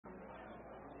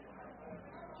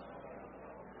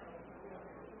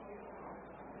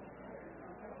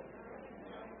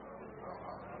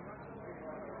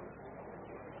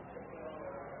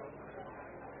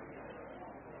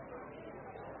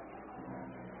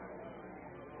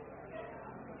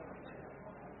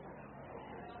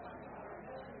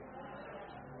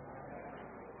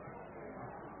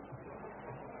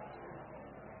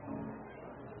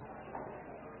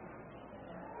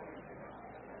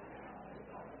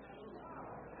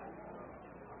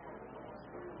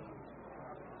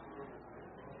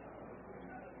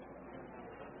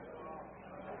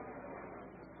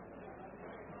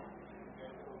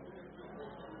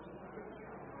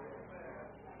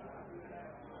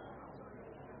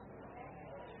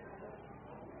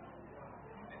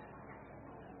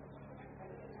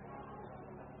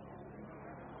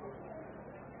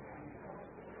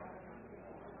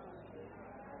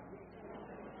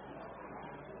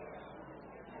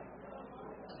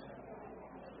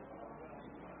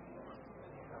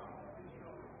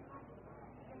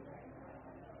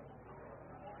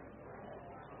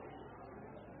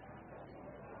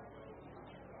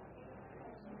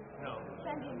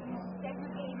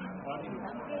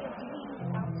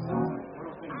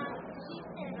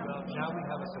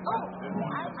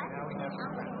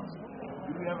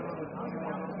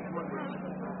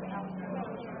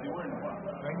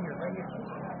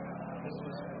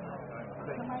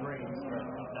Hey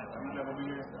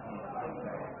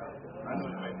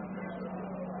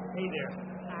there.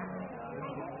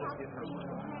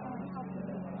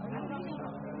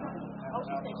 Oh,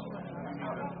 she said she was.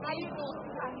 How you doing?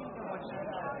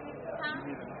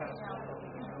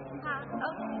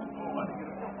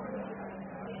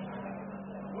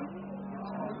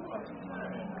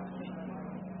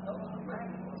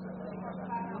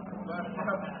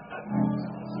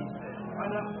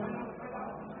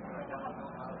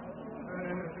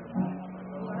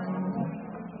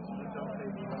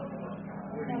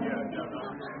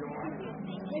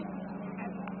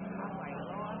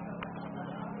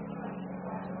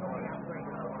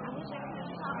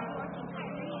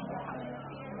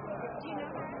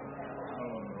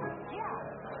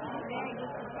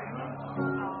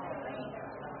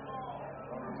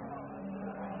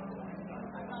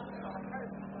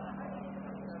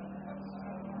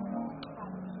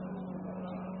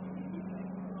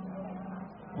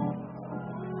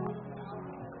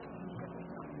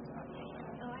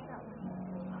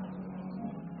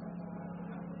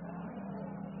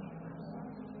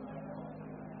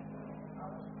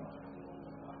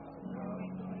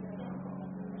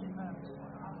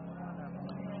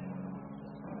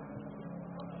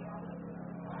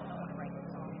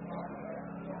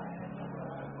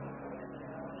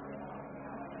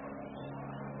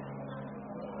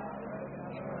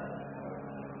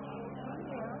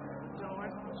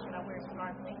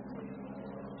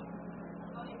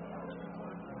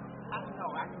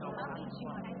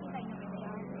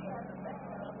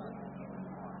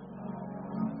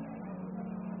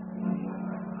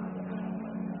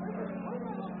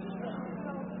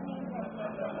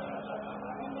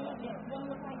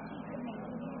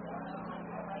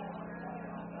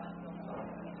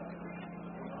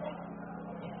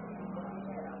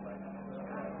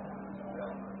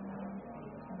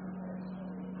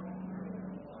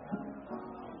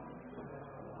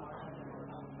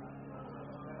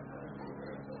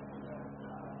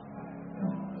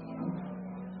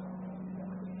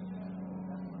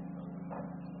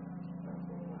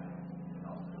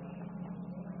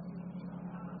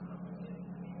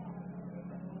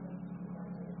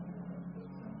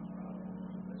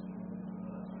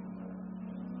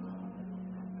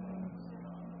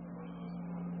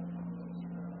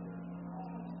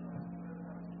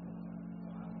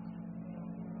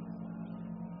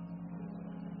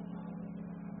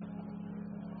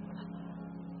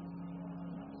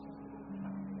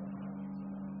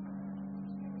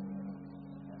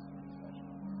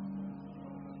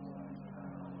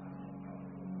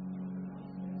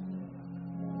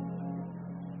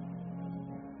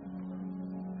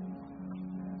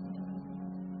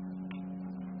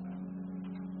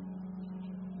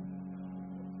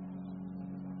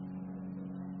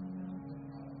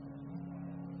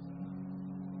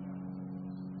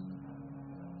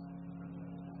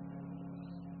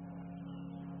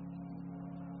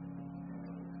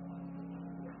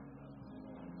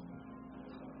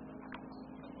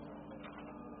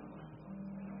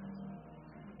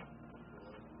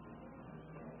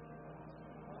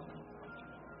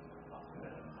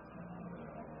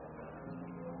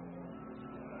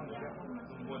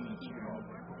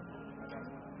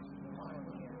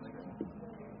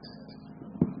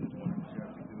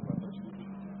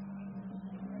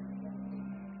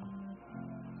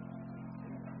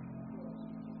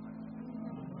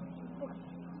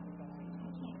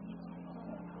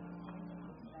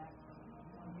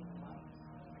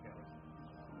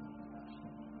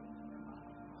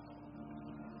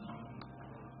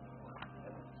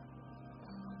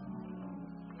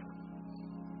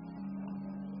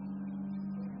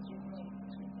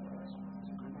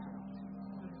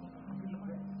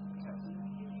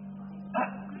 Huh? Okay.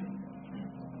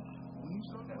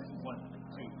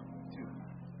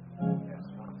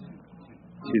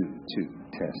 Two,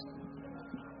 test.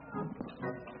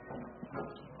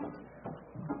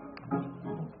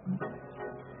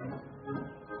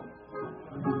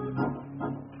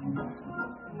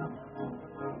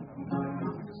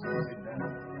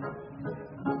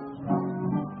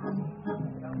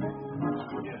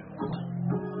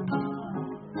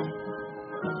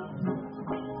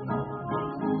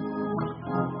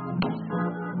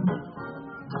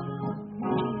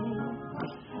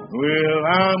 Well,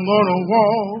 I'm gonna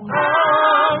walk,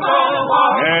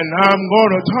 and I'm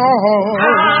gonna talk,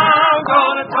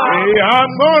 hey,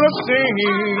 I'm gonna sing,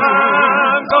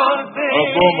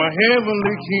 for my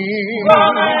heavenly King.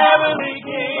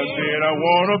 said I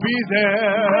want to be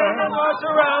there.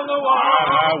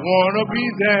 I want to be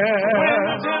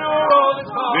there.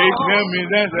 They tell me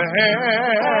that the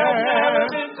hand.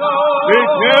 They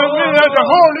tell me that the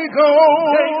Holy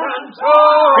Ghost.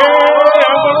 Yeah,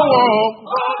 I'm going to walk.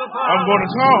 I'm going to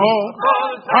talk.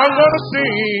 I'm going to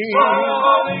sing.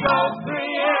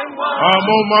 I'm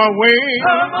on my way.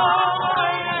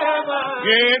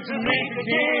 Yeah, to meet the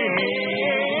King.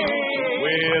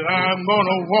 Well, I'm going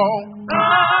to walk.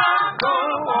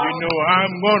 You know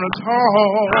I'm going to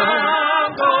talk.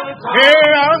 Yeah,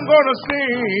 I'm going to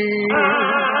sing.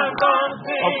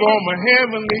 Upon my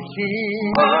heavenly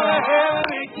King.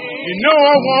 You know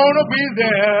I want to be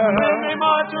there.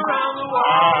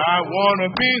 I want to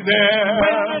be there.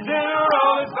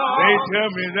 They tell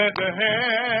me that the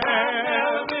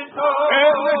hand.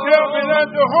 And they tell me that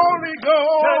the Holy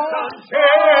Ghost.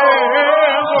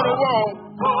 Yeah, I'm going to walk.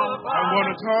 I'm going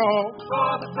to talk.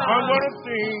 I'm going to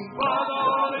sing.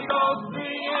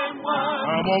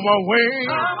 I'm on my way.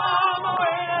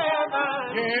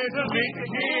 Yeah, to meet the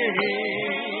King.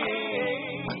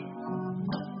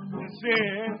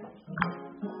 Listen.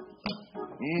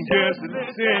 Just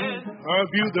listen. I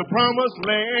view the promised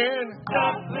land.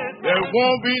 There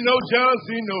won't be no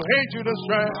jealousy, no hatred or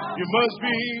strife. You must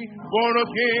be born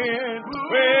again.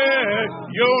 Well,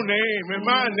 your name and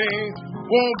my name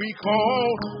won't be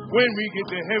called. When we get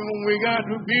to heaven, we got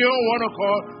to be on one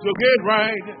accord. So get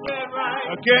right,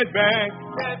 get back,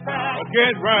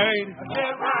 get right,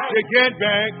 get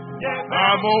back.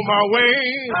 I'm on my way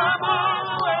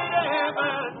to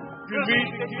heaven to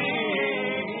meet the King.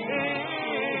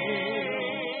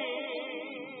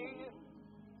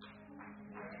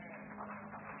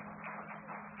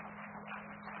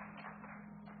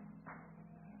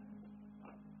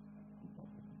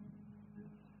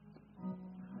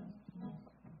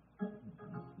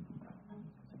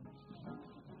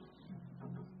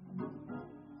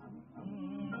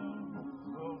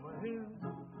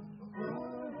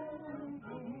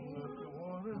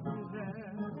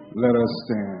 Let us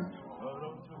stand.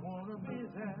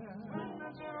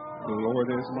 The Lord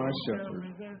is my shepherd.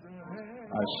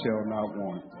 I shall not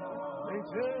want.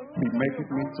 He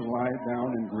maketh me to lie down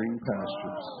in green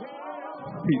pastures.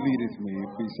 He leadeth me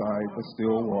beside the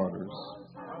still waters.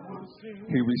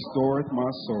 He restoreth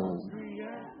my soul.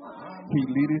 He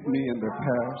leadeth me in the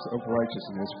paths of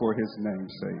righteousness for his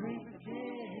name's sake.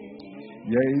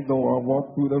 Yea, though I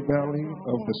walk through the valley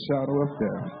of the shadow of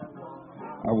death,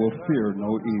 I will fear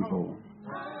no evil,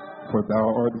 for thou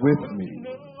art with me.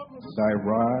 Thy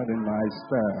rod and thy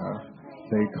staff,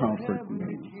 they comfort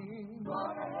me.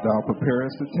 Thou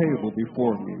preparest a table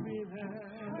before me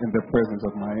in the presence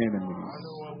of my enemies.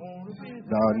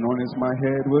 Thou anointest my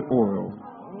head with oil.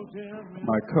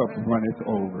 My cup runneth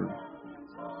over.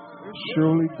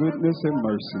 Surely goodness and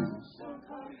mercy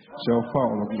shall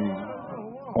follow me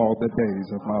all the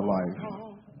days of my life.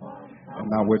 And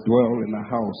I will dwell in the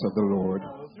house of the Lord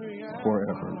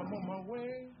forever.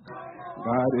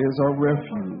 God is our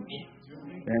refuge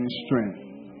and strength,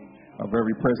 a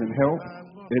very present help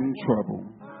in trouble.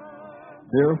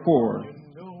 Therefore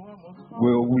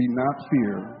will we not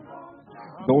fear,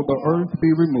 though the earth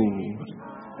be removed,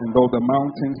 and though the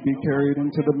mountains be carried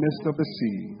into the midst of the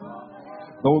sea,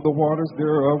 though the waters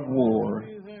thereof roar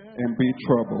and be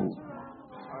troubled,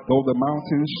 though the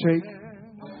mountains shake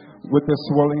with the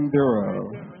swelling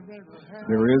thereof.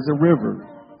 There is a river,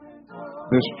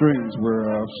 the streams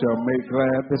whereof shall make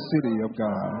glad the city of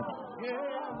God,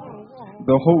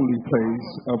 the holy place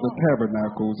of the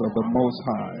tabernacles of the Most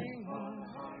High.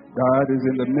 God is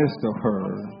in the midst of her.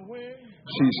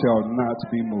 She shall not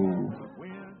be moved.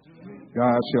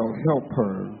 God shall help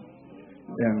her,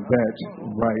 and that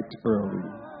right early.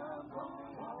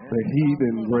 The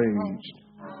heathen raged,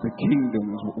 the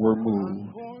kingdoms were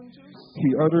moved.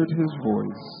 He uttered his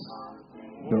voice,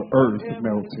 the earth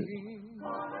melted.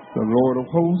 The Lord of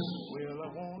hosts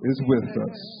is with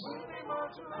us.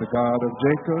 The God of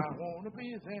Jacob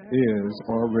is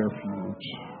our refuge.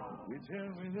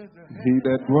 He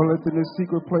that dwelleth in the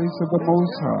secret place of the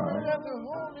Most High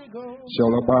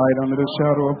shall abide under the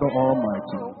shadow of the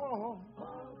Almighty.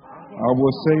 I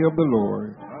will say of the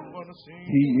Lord,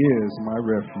 He is my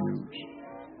refuge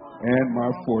and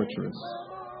my fortress.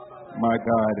 My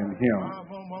God, in him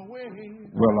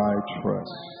will I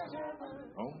trust.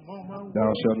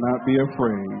 Thou shalt not be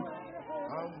afraid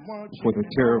for the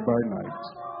terror by night.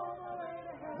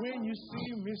 When you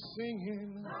see me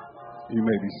singing, you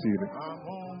may be seated. I'm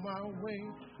on my way.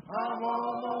 I'm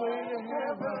on my way to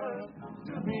heaven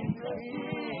to meet the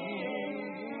King.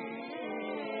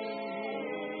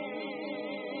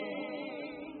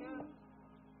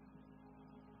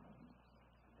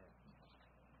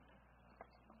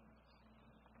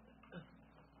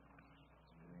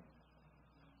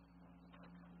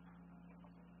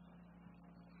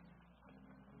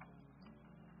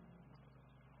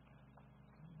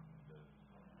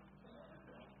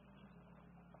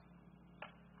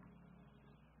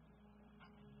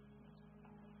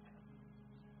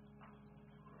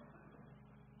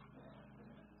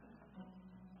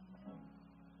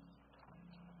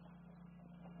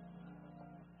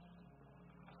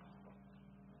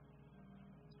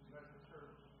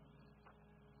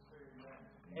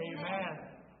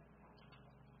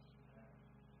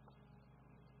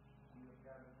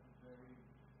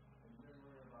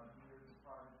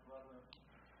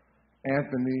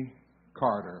 Anthony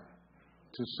Carter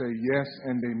to say yes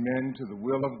and amen to the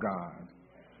will of God.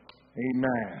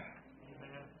 Amen.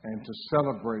 And to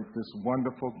celebrate this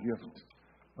wonderful gift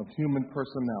of human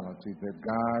personality that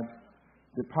God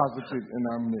deposited in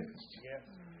our midst. Yes.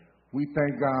 We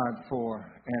thank God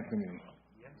for Anthony.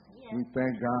 Yes. We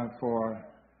thank God for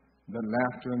the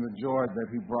laughter and the joy that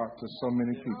he brought to so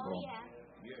many people. Oh,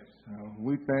 yeah. Yes.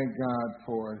 We thank God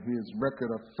for his record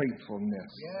of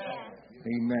faithfulness. Yes.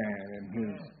 Amen. And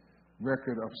his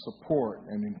record of support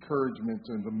and encouragement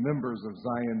to the members of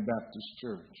Zion Baptist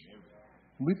Church.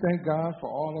 We thank God for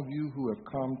all of you who have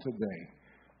come today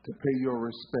to pay your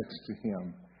respects to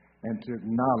him and to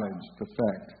acknowledge the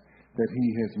fact that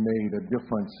he has made a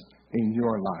difference in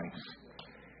your life.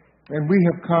 And we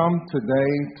have come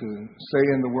today to say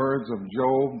in the words of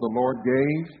Job, the Lord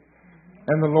gave,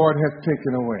 and the Lord hath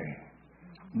taken away.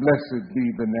 Blessed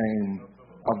be the name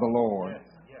of the Lord.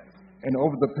 And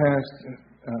over the past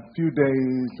few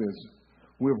days, as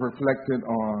we've reflected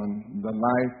on the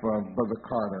life of Brother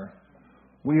Carter,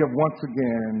 we have once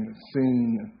again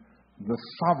seen the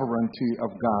sovereignty of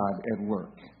God at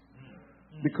work.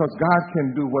 Because God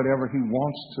can do whatever he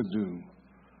wants to do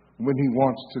when he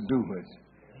wants to do it.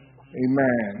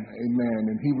 Amen. Amen.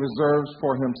 And he reserves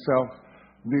for himself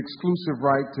the exclusive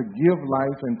right to give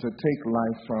life and to take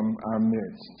life from our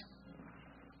midst.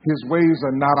 His ways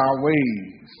are not our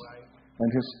ways,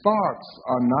 and his thoughts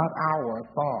are not our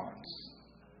thoughts.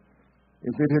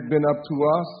 If it had been up to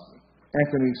us,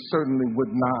 Anthony certainly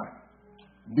would not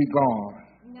be gone.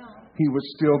 No. He would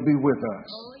still be with us.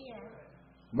 Oh, yeah.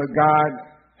 But God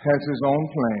has his own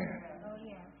plan. Oh,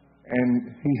 yeah.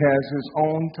 And he has his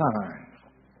own time.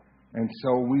 And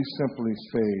so we simply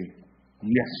say,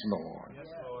 yes, Lord. Yes,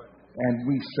 Lord. And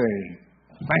we say,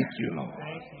 thank you, Lord.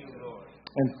 Thank you, Lord.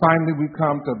 And finally, we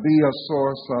come to be a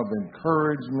source of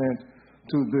encouragement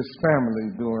to this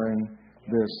family during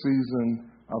their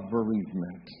season of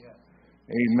bereavement. Yes.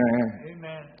 Amen.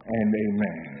 Amen. And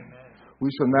amen. Amen. We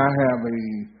shall now have a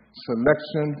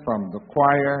selection from the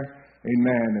choir.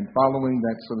 Amen. And following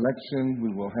that selection, we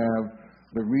will have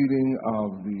the reading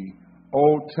of the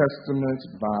Old Testament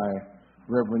by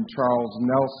Reverend Charles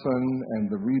Nelson and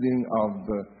the reading of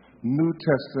the New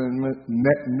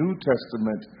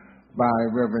Testament by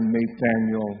Reverend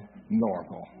Nathaniel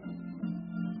Norval.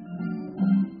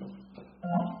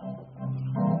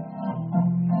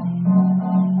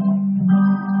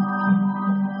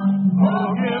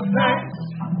 Oh, give thanks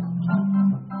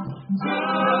to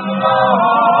the Lord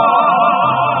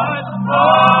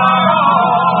for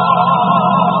all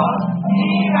he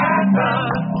has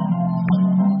done.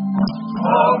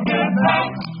 Oh, give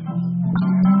thanks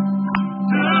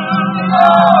to the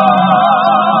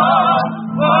Lord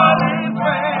for his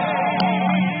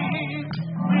grace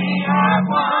we have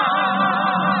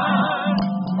won,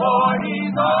 for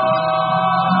he's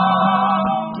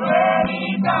already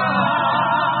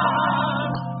done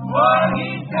what he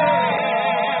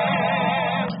said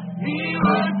he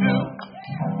would do.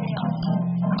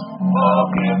 Oh,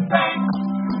 give thanks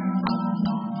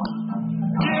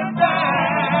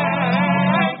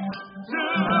to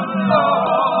the Lord.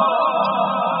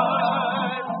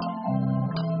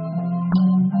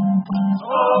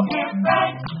 Oh, give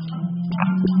thanks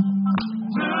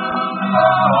to the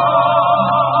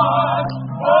Lord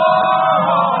for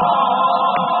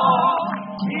all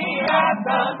he has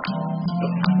done.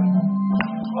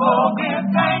 Oh, give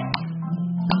thanks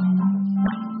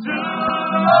to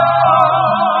the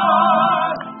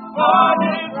Lord for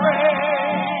his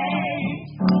grace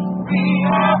we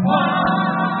have won,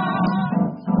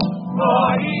 for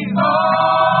he's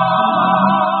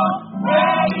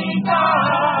already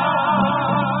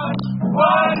done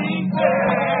what he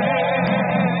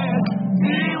said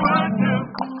he would do.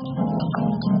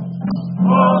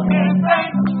 Oh, give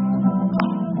thanks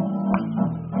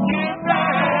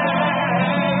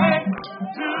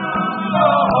to the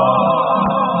Lord.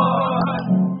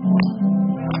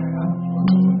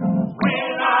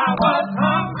 When I was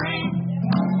hungry,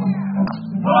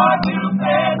 Lord, you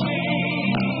fed me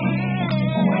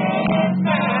with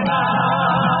manna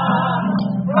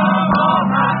from on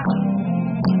high.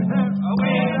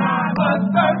 When I was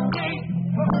thirsty,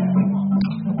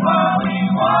 flowing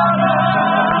water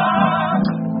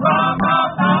from a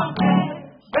fountain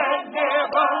that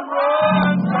never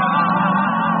runs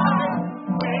dry.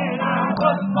 When I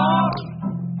was lost,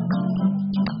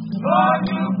 Lord,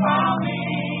 you found me,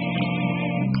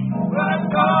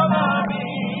 looked all of me,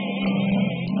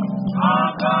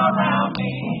 arms around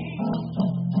me.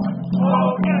 Oh,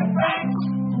 give thanks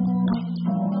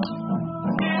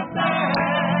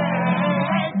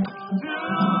to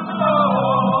the Lord.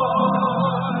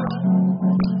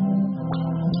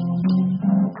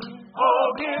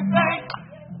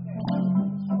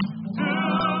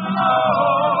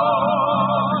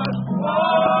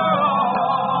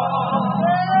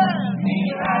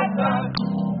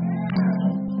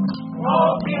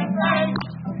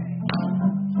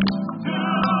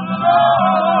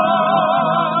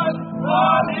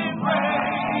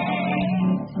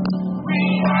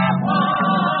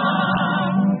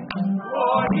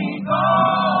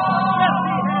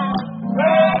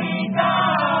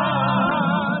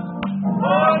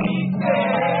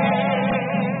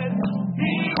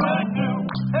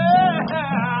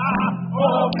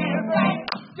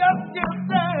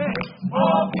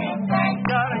 give thanks.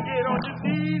 Gotta get on your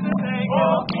knees and thank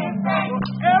Oh, Him give thanks.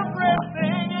 for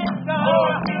everything He's done. Oh,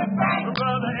 give thanks.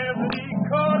 Brother Anthony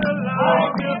caught a Oh,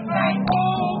 line. give thanks.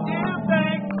 Oh, give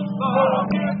thanks, Oh, Lord.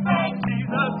 give thanks.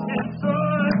 Jesus, His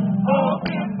Son. Oh,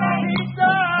 give thanks. He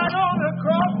died on the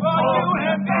cross for Oh, you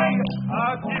give and me. thanks. I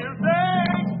give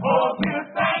thanks. Oh, give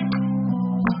thanks.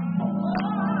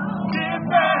 Give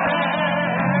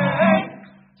thanks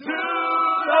to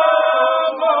the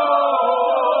Lord.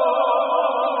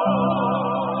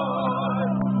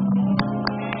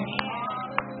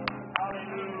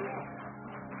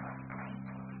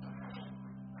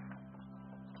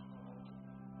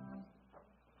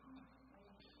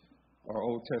 Our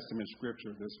Old Testament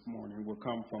scripture this morning will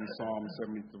come from Psalm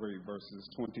 73, verses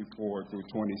 24 through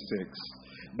 26.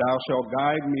 Thou shalt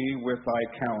guide me with thy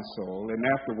counsel, and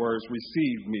afterwards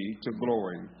receive me to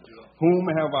glory. Whom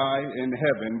have I in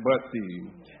heaven but thee?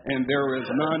 And there is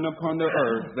none upon the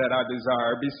earth that I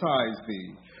desire besides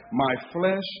thee. My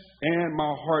flesh and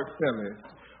my heart faileth,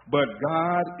 but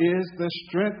God is the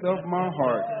strength of my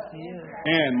heart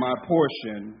and my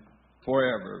portion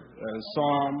forever.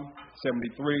 Psalm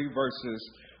 73, verses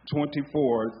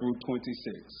 24 through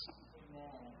 26.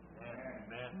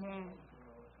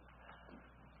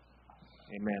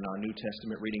 Amen. Our New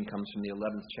Testament reading comes from the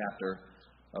 11th chapter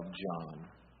of John.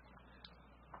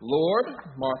 Lord,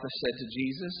 Martha said to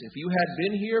Jesus, if you had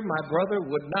been here, my brother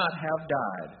would not have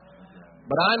died.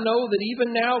 But I know that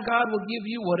even now God will give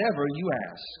you whatever you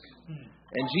ask.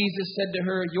 And Jesus said to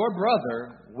her, your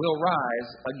brother will rise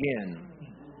again.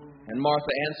 And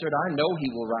Martha answered, I know he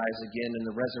will rise again in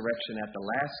the resurrection at the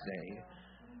last day.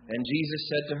 And Jesus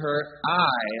said to her,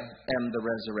 I am the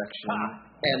resurrection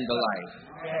and the life.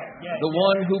 The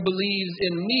one who believes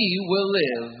in me will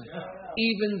live,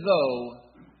 even though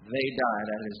they die.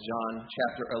 That is John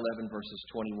chapter 11, verses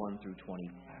 21 through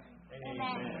 20.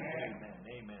 Amen.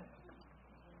 Amen.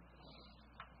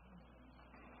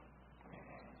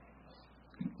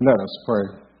 Let us pray.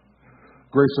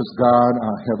 Gracious God,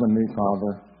 our Heavenly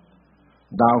Father,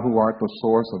 Thou who art the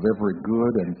source of every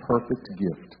good and perfect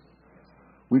gift,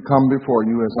 we come before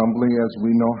you as humbly as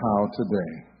we know how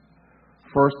today.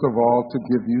 First of all, to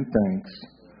give you thanks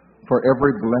for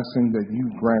every blessing that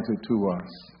you've granted to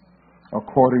us,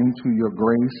 according to your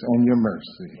grace and your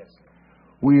mercy.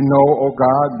 We know, O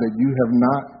God, that you have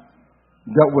not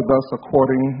dealt with us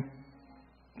according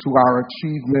to our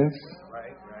achievements,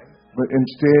 but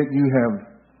instead you have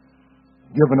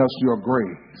given us your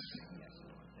grace,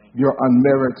 your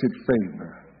unmerited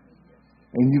favor.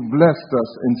 And you blessed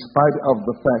us in spite of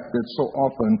the fact that so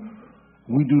often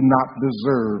we do not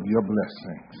deserve your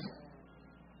blessings.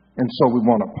 And so we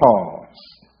want to pause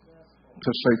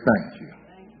to say thank you.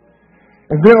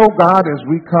 And then, oh God, as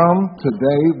we come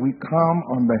today, we come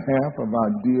on behalf of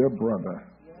our dear brother.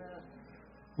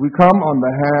 We come on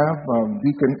behalf of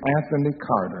Deacon Anthony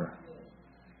Carter.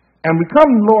 And we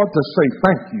come, Lord, to say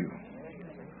thank you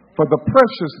for the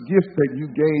precious gift that you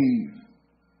gave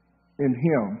in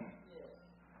him.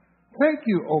 Thank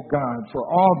you, oh God, for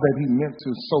all that he meant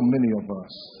to so many of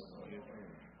us.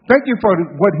 Thank you for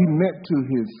what he meant to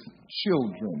his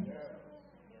children.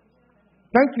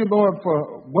 Thank you, Lord,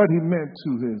 for what he meant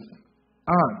to his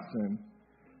aunts. And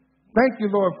thank you,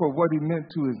 Lord, for what he meant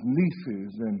to his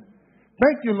nieces. And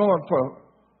thank you, Lord, for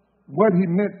what he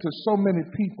meant to so many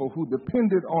people who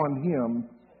depended on him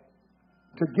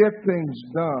to get things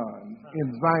done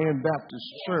in Zion Baptist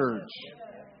Church.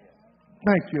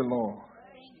 Thank you, Lord.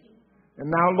 And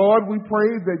now, Lord, we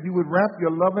pray that you would wrap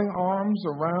your loving arms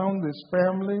around this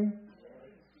family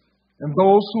and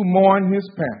those who mourn his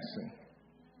passing.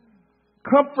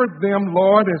 Comfort them,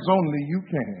 Lord, as only you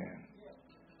can.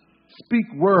 Speak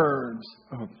words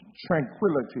of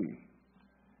tranquility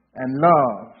and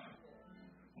love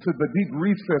to the deep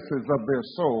recesses of their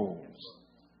souls.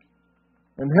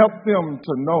 And help them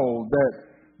to know that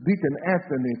Deacon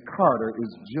Anthony Carter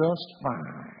is just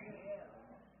fine.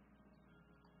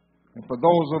 And for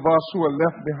those of us who are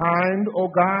left behind, oh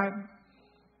God,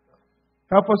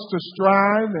 help us to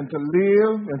strive and to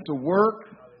live and to work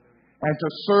and to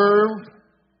serve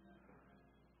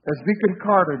as Deacon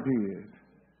Carter did,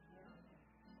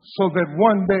 so that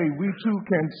one day we too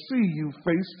can see you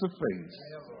face to face.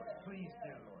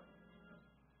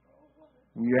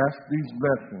 We ask these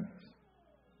blessings.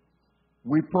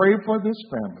 We pray for this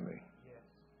family,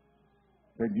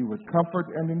 that you would comfort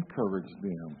and encourage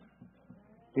them.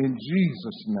 In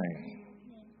Jesus' name,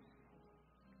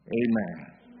 amen.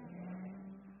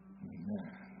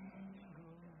 Amen.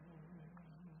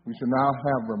 We shall now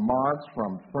have remarks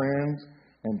from friends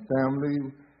and family.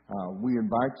 We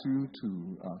invite you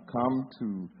to come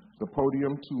to the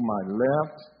podium to my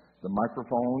left The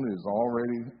microphone is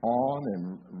already on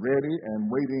and ready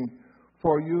and waiting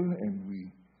for you, and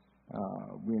we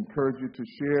encourage you to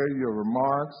share your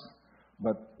remarks,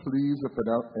 but please, if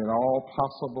at all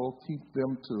possible, keep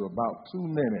them to about 2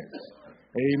 minutes.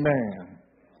 Amen.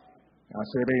 I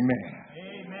said amen.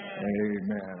 Amen.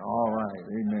 Amen. All right.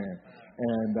 Amen.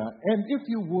 And if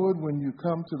you would, when you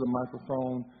come to the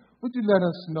microphone, would you let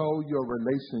us know your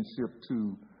relationship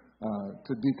to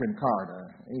Deacon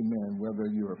Carter? Amen. Whether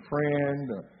you're a friend,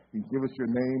 or you give us your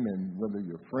name, and whether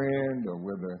you're a friend or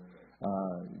whether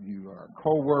you are a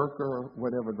co-worker,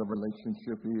 whatever the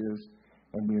relationship is.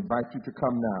 And we invite you to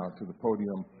come now to the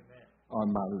podium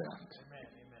on my left.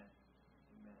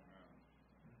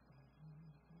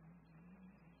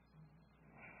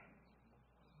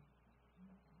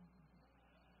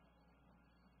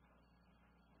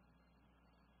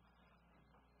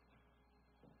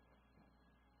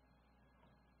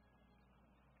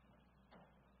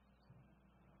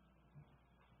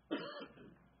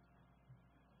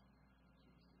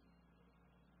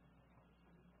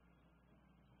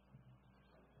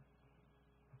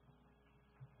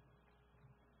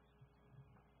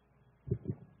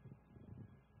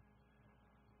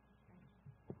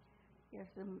 Yes,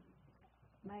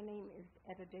 my name is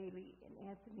Etta Daly, and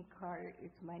Anthony Carter is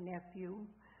my nephew,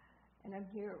 and I'm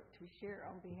here to share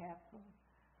on behalf of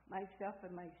myself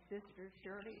and my sister,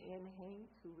 Shirley Ann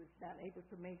Haynes, who was not able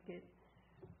to make it.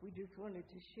 We just wanted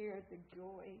to share the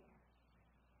joy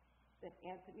that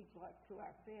Anthony brought to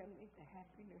our family, the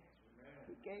happiness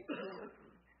he gave to us.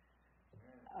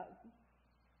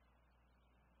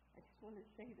 I just want to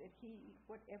say that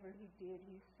whatever he did,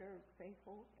 he served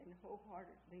faithful and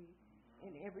wholeheartedly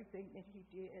in everything that he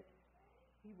did.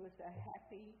 He was a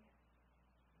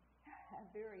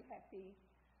very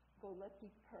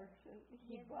happy-go-lucky person.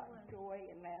 He brought joy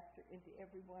and laughter into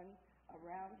everyone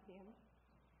around him.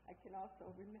 I can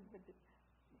also remember the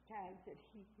times that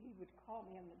he would call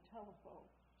me on the telephone,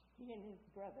 he and his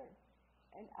brother,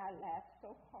 and I laughed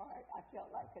so hard I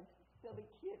felt like a silly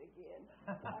kid again.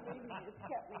 I mean, he just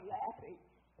kept me laughing,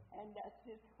 and that's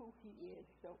just who he is.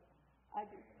 So I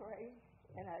just pray,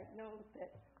 and I know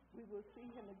that we will see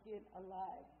him again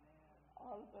alive.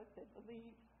 All of us that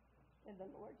believe in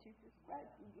the Lord Jesus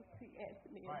Christ, we will see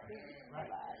Anthony again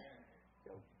alive.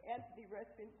 So Anthony,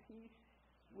 rest in peace.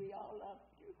 We all love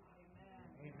you.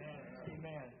 Amen.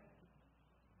 Amen.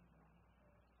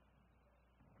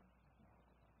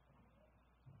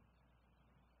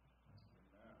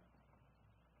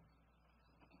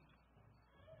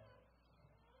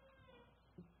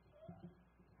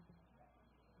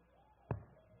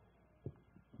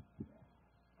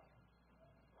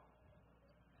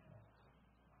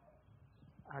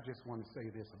 I just want to say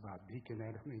this about Deacon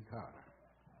Anthony Carter.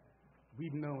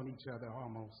 We've known each other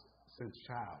almost since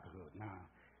childhood now.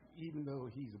 Even though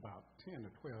he's about 10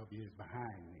 or 12 years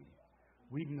behind me,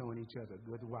 we've known each other a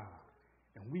good while.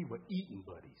 And we were eating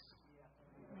buddies.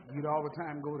 We'd all the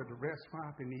time go to the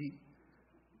restaurant and eat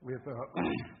with,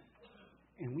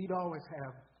 and we'd always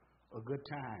have a good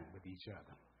time with each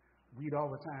other. We'd all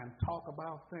the time talk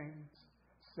about things,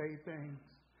 say things.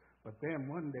 But then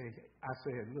one day I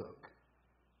said, look,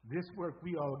 this work,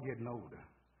 we all getting older.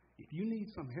 If you need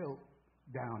some help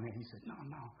down there, he said, no.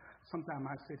 Sometimes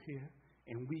I sit here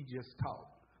and we just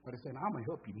talk. But I said, I'm going to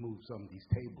help you move some of these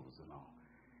tables and all.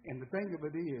 And the thing of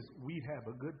it is, we have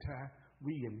a good time.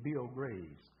 We and Bill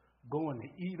Graves going to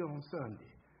eat on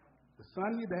Sunday. The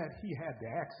Sunday that he had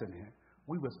the accident,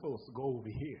 we were supposed to go over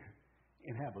here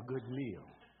and have a good meal.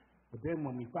 But then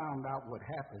when we found out what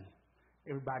happened,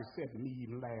 everybody said to me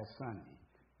even last Sunday,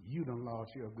 you done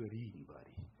lost your good eating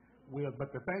buddy. Well,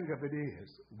 but the thing of it is,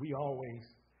 we always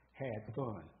had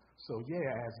fun. So,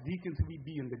 yeah, as deacons, we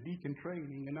be in the deacon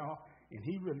training and all, and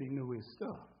he really knew his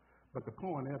stuff. But the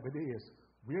point of it is,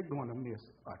 we're going to miss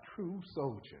a true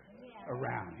soldier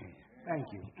around here.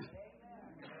 Thank you.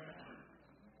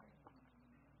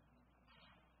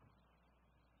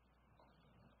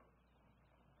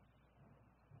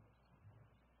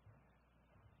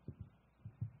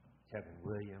 Kevin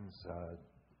Williams,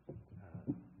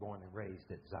 born and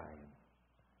raised at Zion.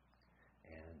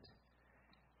 And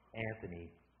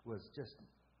Anthony was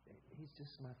he's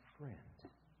just my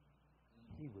friend.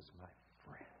 He was my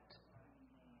friend.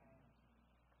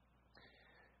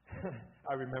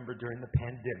 I remember during the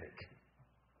pandemic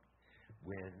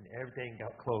when everything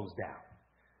got closed out,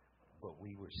 but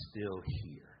we were still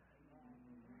here.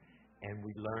 And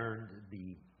we learned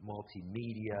the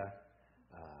multimedia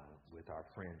with our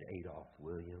friend Adolph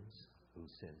Williams, who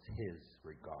sends his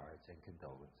regards and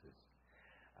condolences.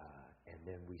 And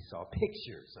then we saw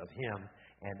pictures of him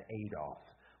and Adolph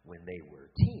when they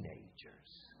were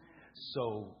teenagers.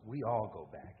 So we all go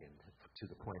back to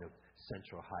the point of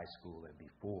Central High School and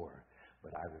before.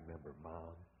 But I remember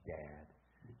Mom, Dad,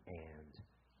 and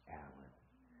Alan,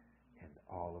 and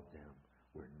all of them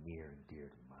were near and dear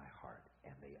to my heart,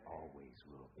 and they always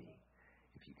will be.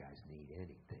 If you guys need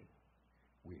anything,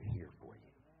 we're here for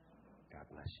you. God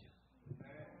bless you.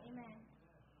 Amen.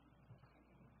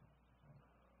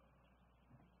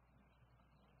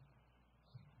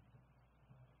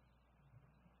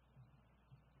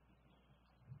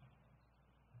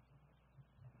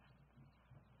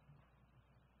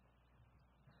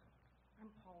 I'm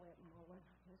Paulette Mullen.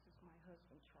 This is my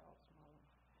husband, Charles Mullen.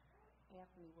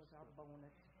 Anthony was our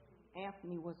bonus.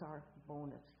 Anthony was our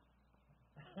bonus.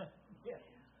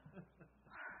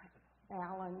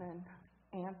 Alan and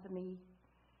Anthony,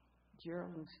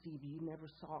 Gerald and Stevie, you never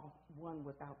saw one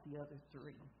without the other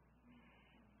three.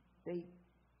 They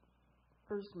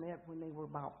first met when they were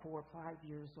about 4 or 5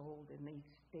 years old, and they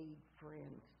stayed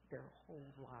friends their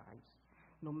whole lives.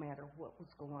 No matter what was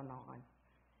going on,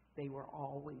 they were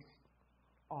always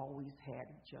had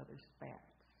each other's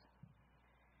backs.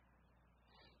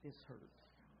 This hurts.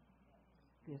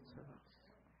 This hurts.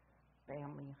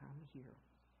 Family, I'm here.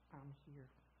 I'm here.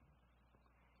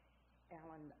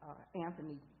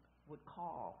 Anthony would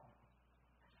call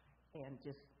and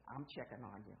just, I'm checking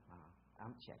on you, Mom.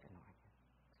 I'm checking on you.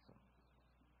 So,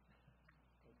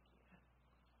 take care.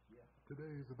 Yeah.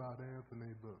 Today is about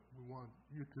Anthony, but we want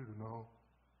you two to know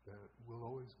that we'll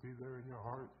always be there in your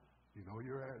heart. You know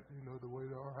you know the way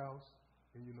to our house,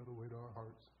 and you know the way to our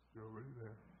hearts. You're already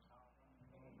there.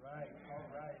 All right.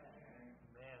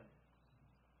 Amen.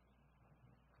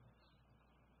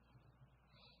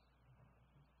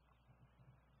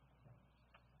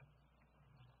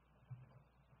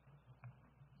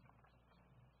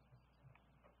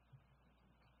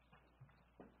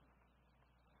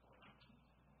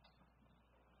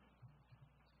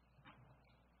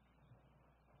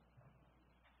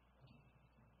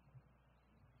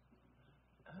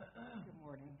 Good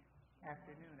morning,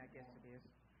 afternoon, I guess it is.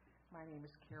 My name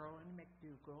is Carolyn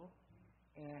McDougall,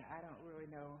 and I don't really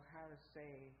know how to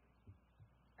say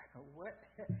what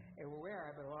and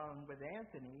where I belong with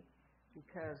Anthony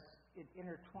because it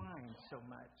intertwines so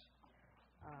much.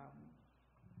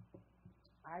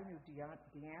 I knew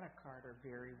Deanna Carter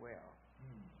very well.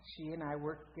 She and I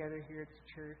worked together here at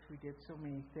the church. We did so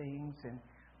many things and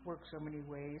worked so many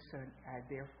ways, and I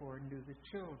therefore knew the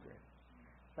children.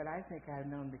 But I think I've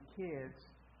known the kids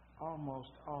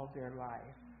almost all their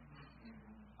life.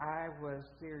 I was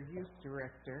their youth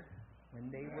director when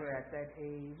they were at that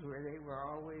age where they were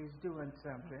always doing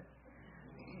something.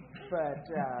 But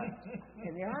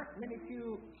and there aren't many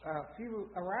few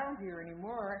around here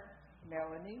anymore.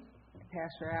 Melanie,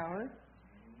 Pastor Allen,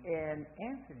 and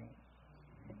Anthony.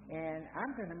 And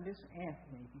I'm going to miss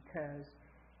Anthony because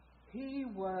he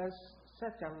was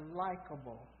such a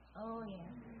likable. Oh, yeah.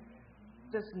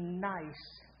 Just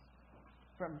nice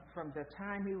from the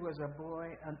time he was a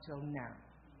boy until now.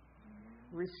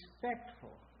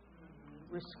 Respectful,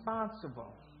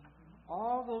 responsible,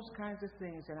 all those kinds of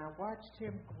things. And I watched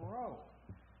him grow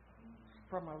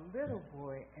from a little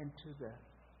boy into the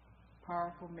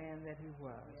powerful man that he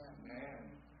was. Amen.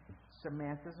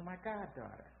 Samantha's my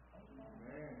goddaughter.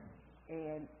 Amen.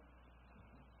 And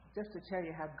just to tell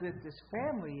you how good this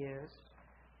family is,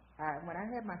 when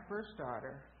I had my first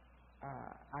daughter,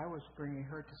 I was bringing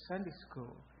her to Sunday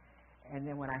school. And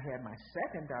then when I had my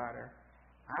second daughter,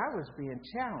 I was being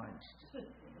challenged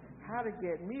how to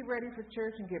get me ready for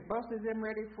church and get both of them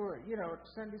ready for,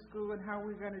 Sunday school and how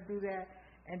we're going to do that.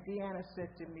 And Deanna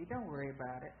said to me, don't worry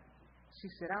about it. She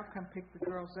said, I'll come pick the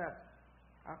girls up.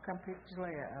 I'll come pick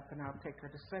Jalea up and I'll take her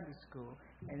to Sunday school.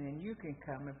 And then you can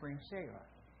come and bring Shayla.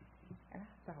 And I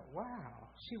thought, wow,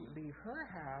 she would leave her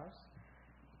house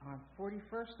on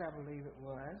 41st, I believe it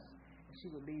was. She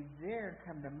would leave there and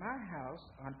come to my house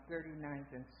on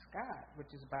 39th and Scott, which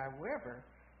is by Weber.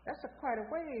 That's quite a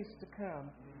ways to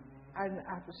come in the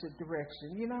opposite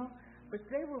direction, But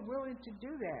they were willing to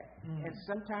do that. And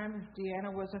sometimes if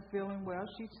Deanna wasn't feeling well,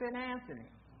 she'd send Anthony.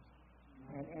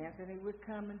 And Anthony would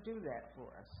come and do that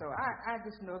for us. So I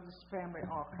just know this family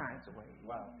all kinds of ways.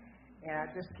 Wow. And I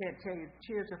just can't tell you,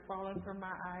 tears are falling from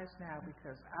my eyes now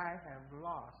because I have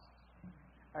lost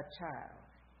a child.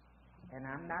 And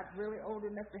I'm not really old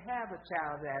enough to have a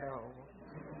child that old,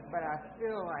 but I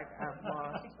feel like I've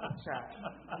lost a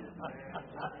child.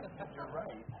 You're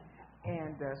right.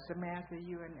 And Samantha,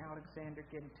 you and Alexander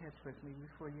get in touch with me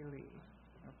before you leave,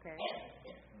 okay?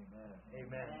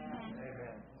 Amen.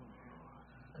 Amen.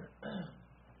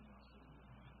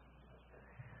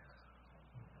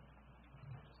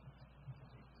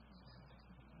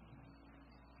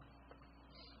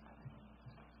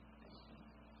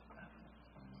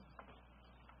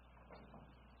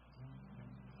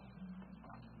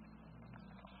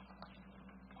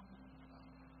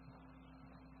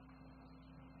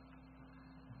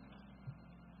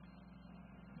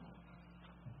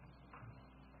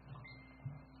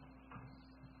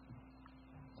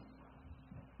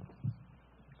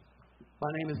 My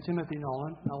name is Timothy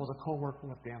Nolan. I was a co-worker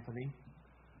with Anthony.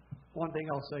 One thing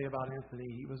I'll say about Anthony,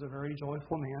 he was a very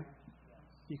joyful man.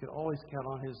 You could always count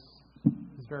on his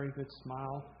very good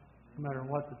smile, no matter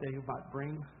what the day might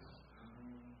bring.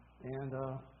 And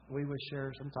we would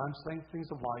share sometimes things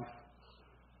of life,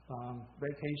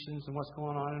 vacations and what's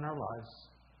going on in our lives.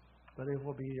 But he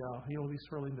will be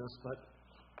sorely missed. But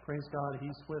praise God,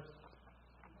 he's with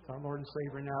our Lord and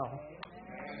Savior now.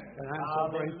 And I'm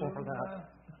so grateful for that.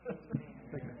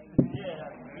 Thank you.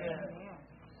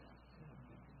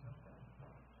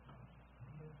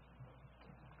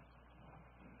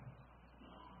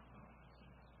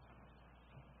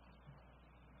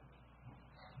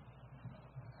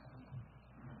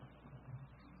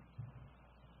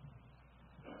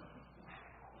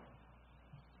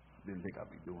 Didn't think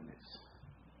I'd be doing this.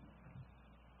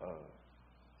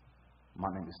 My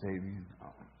name is Davey.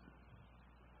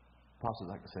 Pastor's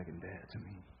like a second dad to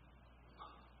me.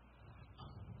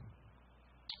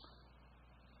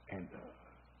 And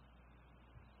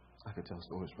I could tell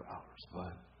stories for hours,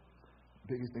 but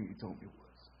the biggest thing he told me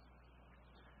was,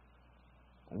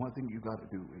 one thing you got to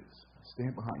do is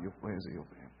stand behind your friends and your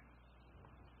family.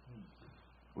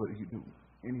 Whether you do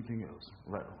anything else,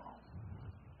 right or wrong.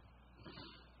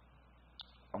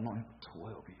 I've known him for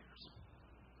 12 years.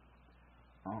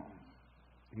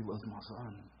 He loves my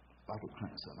son like a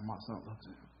grandson, and my son loves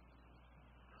him.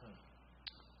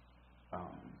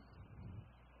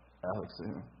 Alex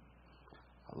and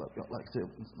I love y'all like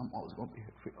siblings, and I'm always going to be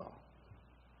here for y'all.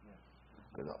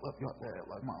 Because I love y'all dad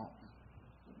like my own.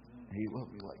 And he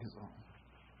loved me like his own.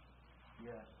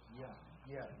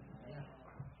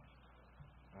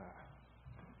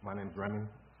 My name's Brennan.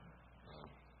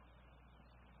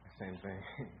 Same thing.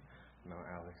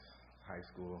 Alex, high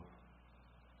school,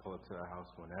 pull up to the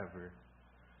house whenever,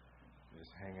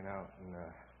 just hanging out. And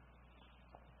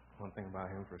one thing about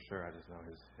him for sure, I just know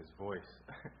his voice.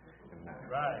 And that,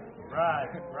 Right.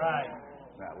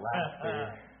 That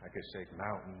laughter, I could shake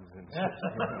mountains and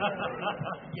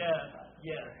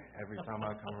Yes. Every time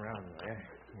I come around, I'm like, hey,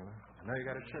 I know you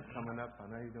got a trip coming up. I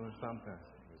know you're doing something.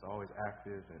 He's always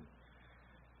active and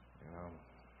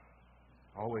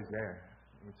always there.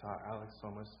 He taught Alex so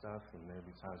much stuff, and there'd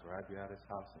be times where I'd be at his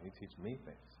house and he'd teach me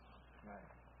things. Right.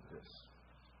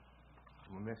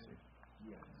 I'm gonna miss you.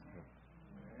 Yes.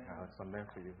 Alex, I'm there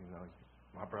for you.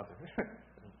 My brother. Right.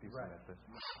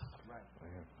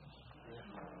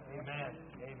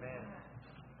 Amen.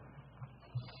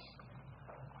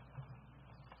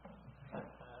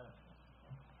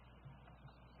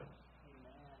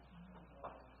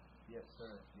 Yes,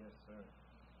 sir.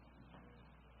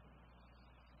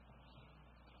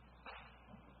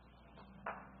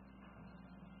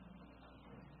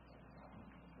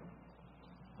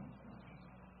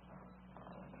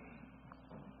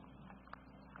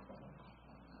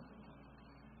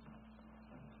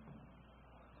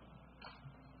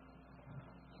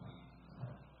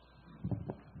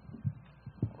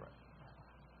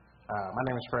 My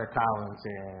name is Fred Collins,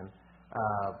 and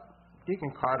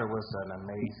Deacon Carter was an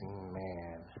amazing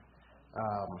man.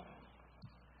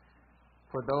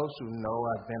 For those who know,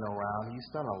 I've been around. He's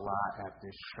done a lot at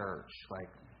this church, like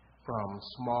from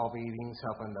small meetings,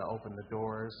 helping to open the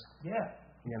doors.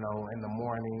 In the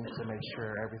morning to make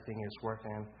sure everything is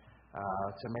working,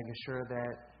 to making sure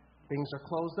that things are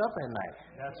closed up at night.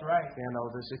 That's right.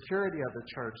 The security of the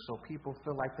church, so people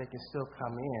feel like they can still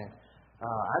come in.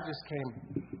 I just came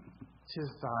to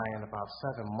Zion about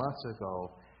 7 months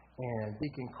ago, and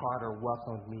Deacon Carter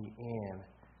welcomed me in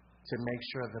to make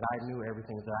sure that I knew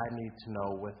everything that I need to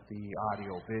know with the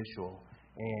audio visual.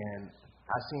 And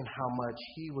I seen how much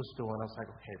he was doing. I was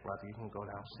like, okay, brother, you can go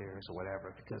downstairs or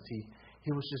whatever, because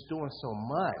he was just doing so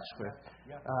much with,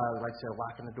 like I said,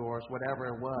 locking the doors, whatever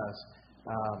it was.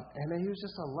 And then he was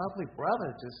just a lovely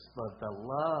brother, just the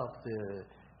love,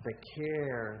 the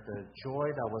care, the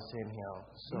joy that was in him.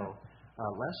 So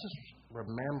let's just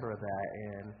remember that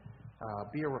and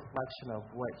be a reflection of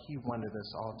what he wanted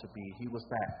us all to be. He was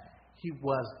that.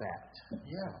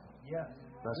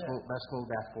 Let's move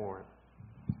that forward.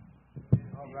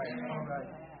 All right.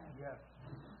 Yes.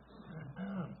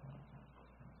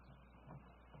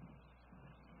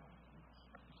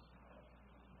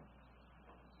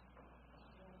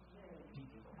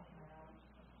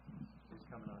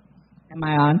 Am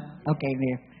I on? Okay,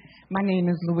 there. My name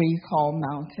is Louise Hall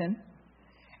Mountain,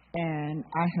 and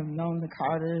I have known the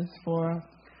Carters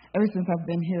ever since I've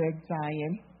been here at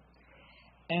Zion.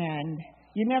 And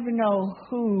you never know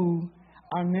who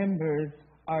our members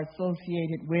are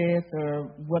associated with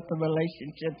or what the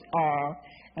relationships are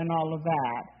and all of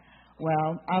that.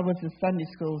 Well, I was a Sunday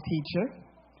school teacher.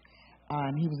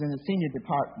 He was in the senior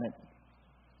department.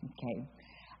 Okay.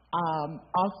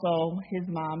 Also, his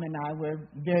mom and I were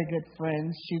very good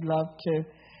friends. She loved to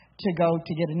go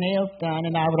to get her nails done,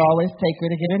 and I would always take her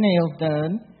to get her nails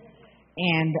done.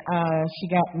 And she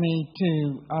got me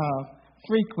to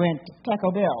frequent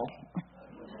Taco Bell.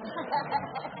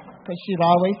 Because she'd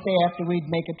always say after we'd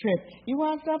make a trip, "You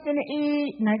want something to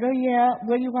eat?" And I go, "Yeah,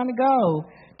 where do you want to go?"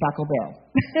 Taco Bell.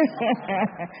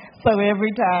 So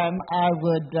every time I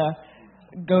would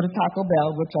go to Taco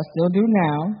Bell, which I still do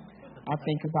now, I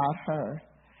think about her.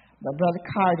 But Brother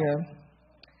Carter,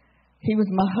 he was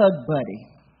my hug buddy.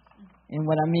 And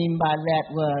what I mean by that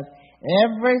was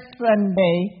every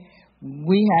Sunday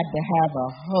we had to have a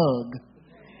hug.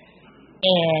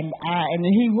 And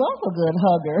he was a good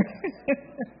hugger.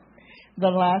 The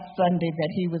last Sunday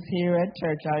that he was here at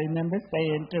church, I remember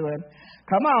saying to him,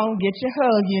 "Come on, get your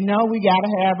hug. You know we got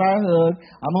to have our hug.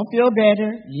 I'm going to feel better.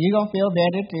 You're going to feel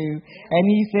better too." And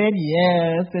he said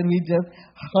yes, and we just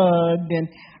hugged. And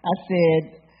I said,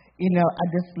 I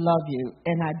just love you,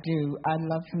 and I do. I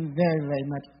love him very, very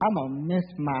much. I'm going to miss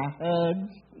my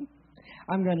hugs.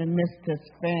 I'm going to miss this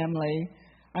family.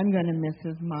 I'm going to miss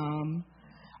his mom.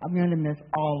 I'm going to miss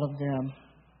all of them.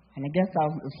 And I guess I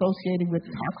was associated with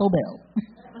Taco Bell.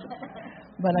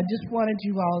 But I just wanted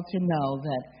you all to know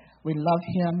that we love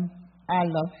him. I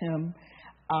love him.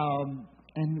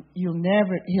 And he'll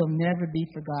never be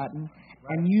forgotten.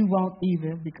 Right. And you won't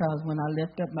either, because when I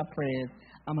lift up my prayers,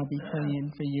 I'm going to be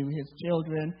praying for you, his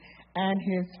children, and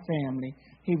his family.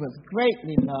 He was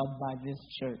greatly loved by this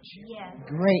church. Yes.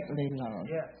 Greatly loved.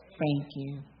 Yes. Thank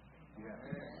you.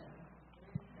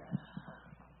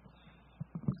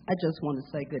 I just want to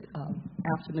say good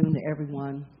afternoon to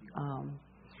everyone.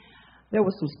 There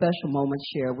were some special moments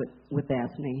shared with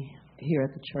Anthony here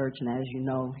at the church, and as you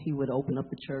know, he would open up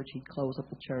the church, he'd close up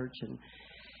the church, and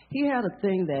he had a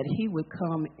thing that he would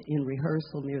come in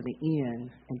rehearsal near the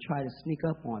end and try to sneak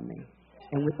up on me,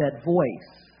 and with that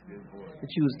voice that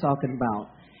you was talking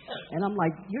about. And I'm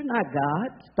like, "You're not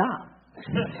God, stop."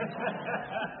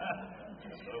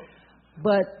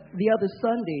 But the other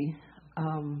Sunday,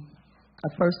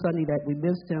 the first Sunday that we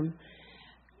missed him,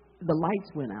 the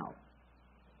lights went out.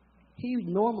 He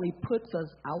normally puts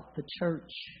us out the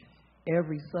church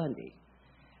every Sunday.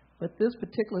 But this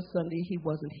particular Sunday, he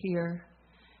wasn't here.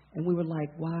 And we were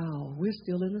like, wow, we're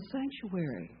still in the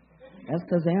sanctuary. That's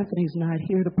because Anthony's not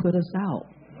here to put us out.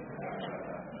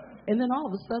 And then all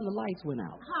of a sudden, the lights went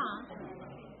out.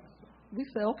 We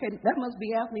said, okay, that must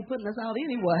be Anthony putting us out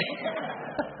anyway.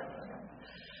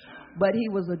 But he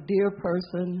was a dear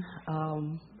person.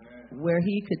 Where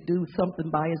he could do something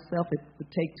by himself, it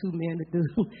would take two men to do.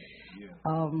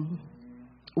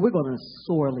 We're going to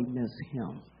sorely miss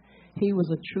him. He was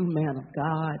a true man of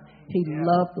God. He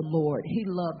loved the Lord. He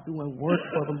loved doing work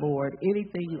for the Lord.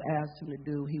 Anything you asked him to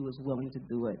do, he was willing to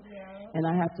do it. And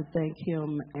I have to thank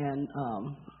him and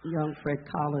young Fred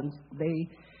Collins. They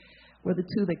were the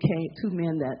two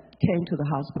men that came to the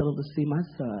hospital to see my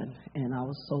son, and I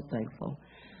was so thankful.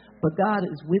 But God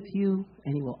is with you,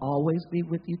 and he will always be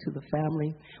with you to the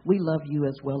family. We love you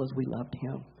as well as we loved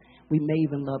him. We may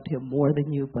even loved him more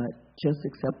than you, but just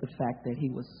accept the fact that he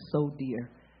was so dear.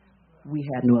 We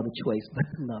had no other choice but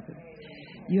to love him.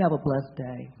 You have a blessed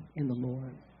day in the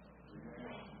Lord.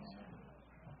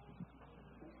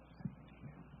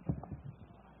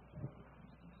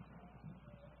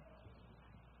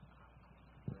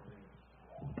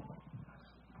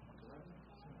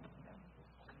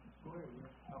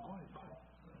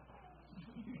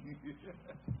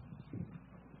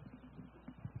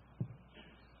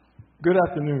 Good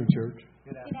afternoon, church.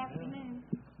 Good afternoon.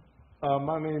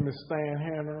 My name is Stan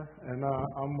Hanner, and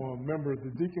I'm a member of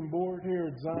the Deacon board here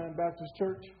at Zion Baptist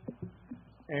Church.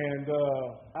 And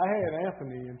I had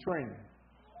Anthony in training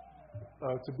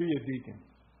to be a deacon.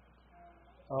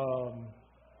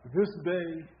 This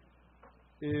day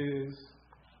is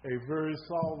a very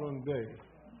solemn day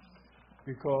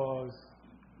because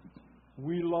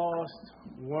we lost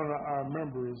one of our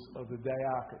members of the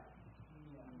diocese.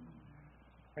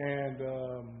 And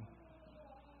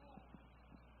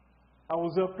I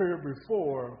was up here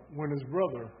before when his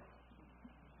brother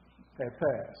had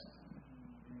passed.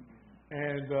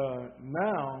 And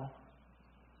now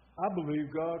I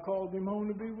believe God called him home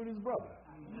to be with his brother.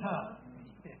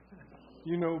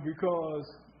 You know,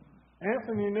 because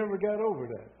Anthony never got over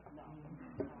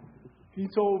that. He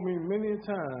told me many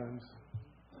times,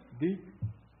 "Deep,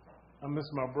 I miss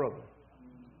my brother."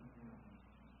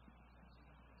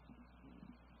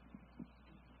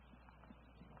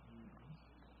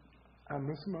 I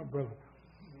miss my brother.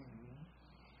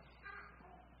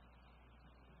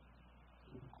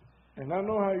 And I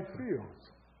know how he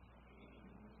feels.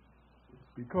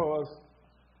 because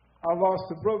I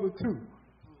lost a brother too.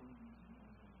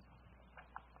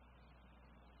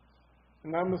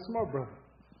 And I miss my brother.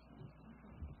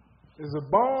 There's a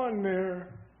bond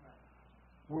there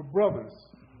with brothers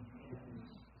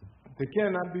that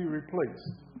cannot be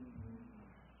replaced.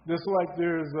 Just like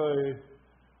there's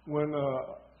when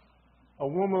a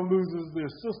woman loses their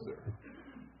sister,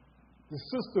 the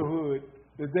sisterhood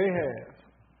that they have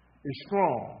is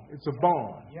strong. It's a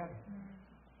bond. Yeah.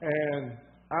 And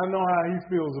I know how he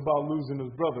feels about losing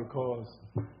his brother because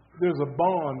there's a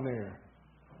bond there.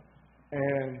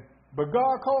 But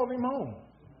God called him home.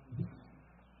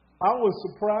 I was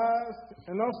surprised,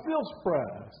 and I'm still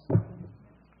surprised,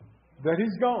 that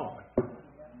he's gone.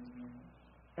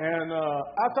 And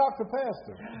I talked to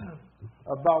Pastor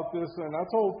about this, and I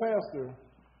told Pastor,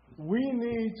 we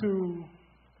need to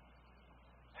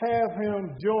have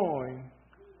him join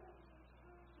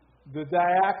the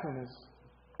diaconus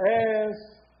as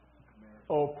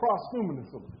a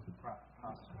posthumously.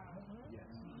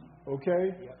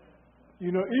 Okay?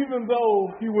 You know, even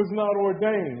though he was not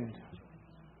ordained,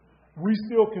 we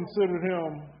still considered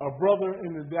him a brother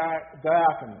in the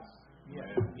diaconus.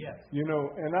 Yes. You know,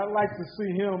 and I'd like to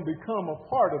see him become a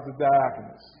part of the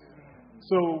diaconus.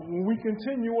 So when we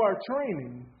continue our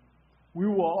training, we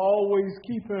will always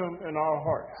keep him in our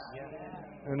hearts,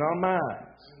 in our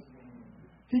minds.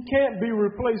 He can't be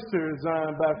replaced here at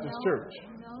Zion Baptist Church.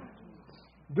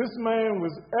 This man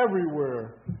was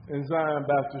everywhere in Zion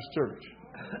Baptist Church.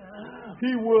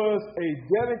 He was a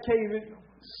dedicated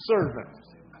servant.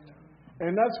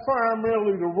 And that's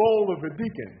primarily the role of a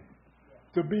deacon,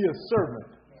 to be a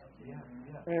servant.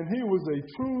 And he was a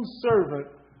true servant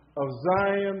of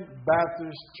Zion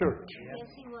Baptist Church. Yes,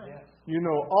 he was. You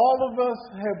know, all of us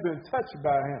have been touched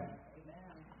by him.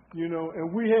 You know,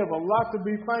 and we have a lot to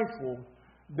be thankful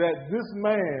that this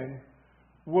man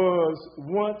was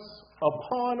once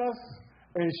upon us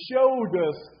and showed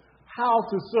us how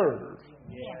to serve,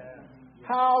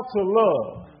 how to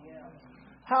love,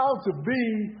 how to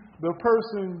be the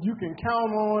person you can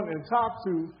count on and talk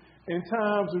to in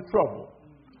times of trouble.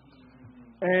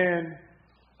 And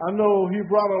I know he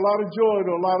brought a lot of joy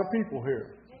to a lot of people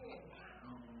here.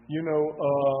 You know,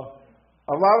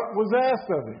 a lot was asked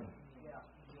of him.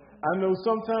 I know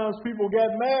sometimes people got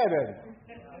mad at him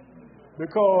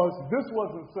because this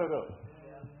wasn't set up.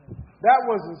 That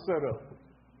wasn't set up.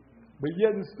 But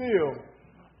yet and still,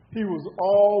 he was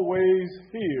always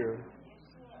here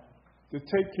to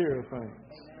take care of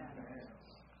things.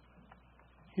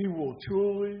 He will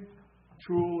truly,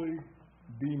 truly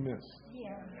be missed.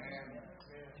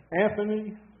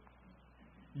 Anthony,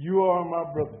 you are my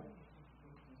brother.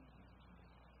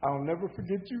 I'll never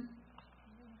forget you.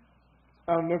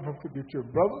 I'll never forget your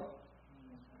brother.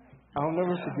 I'll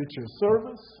never forget your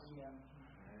service.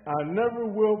 I never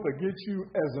will forget you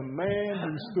as a man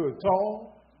who stood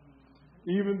tall.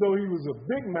 Even though he was a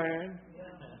big man,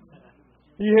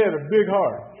 he had a big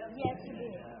heart.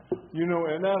 You know,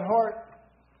 and that heart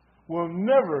will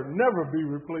never, never be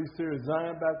replaced here at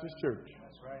Zion Baptist Church.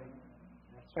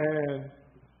 And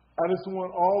I just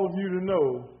want all of you to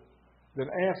know that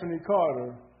Anthony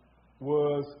Carter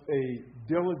was a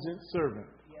diligent servant.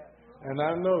 And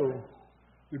I know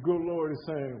the good Lord is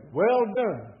saying, well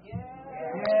done.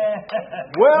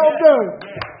 Well done.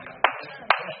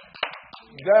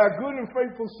 Thou good and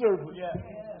faithful servant.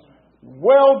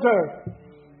 Well done.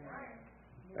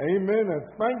 Amen. And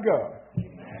thank God.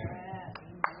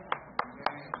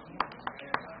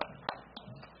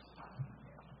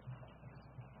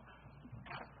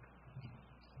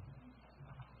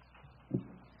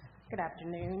 Good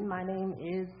afternoon. My name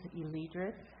is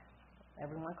Elidris.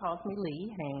 Everyone calls me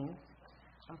Lee Haynes.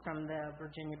 I'm from the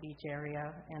Virginia Beach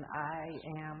area, and I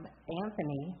am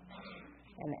Anthony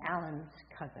and Alan's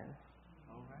cousin.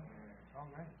 All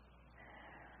right.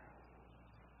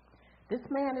 This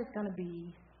man is going to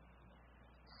be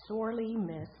sorely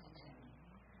missed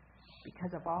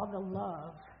because of all the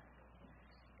love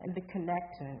and the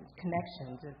connections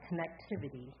and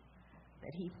connectivity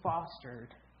that he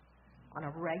fostered on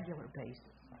a regular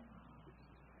basis.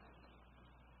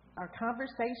 Our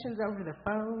conversations over the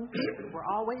phone were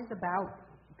always about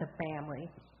the family.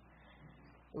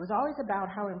 It was always about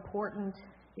how important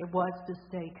it was to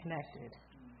stay connected.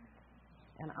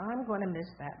 And I'm going to miss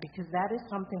that because that is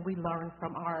something we learned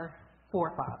from our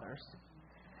forefathers.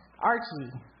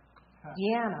 Archie,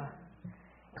 Deanna,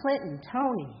 Clinton,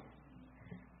 Tony,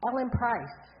 Ellen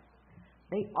Price,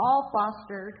 they all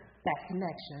fostered that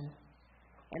connection.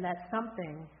 And that's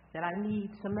something that I need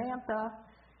Samantha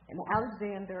and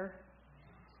Alexander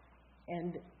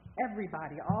and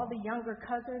everybody, all the younger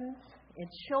cousins and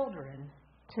children,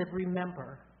 to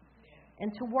remember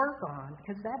and to work on,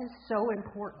 because that is so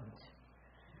important.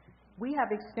 We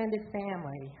have extended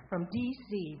family from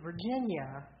D.C.,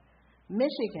 Virginia,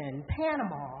 Michigan,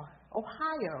 Panama,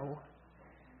 Ohio.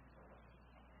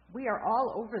 We are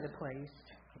all over the place,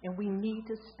 and we need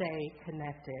to stay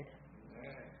connected.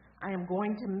 I am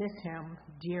going to miss him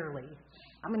dearly.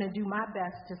 I'm going to do my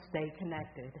best to stay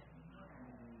connected.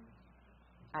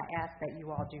 I ask that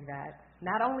you all do that,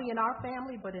 not only in our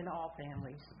family, but in all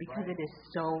families, because it is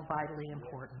so vitally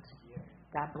important.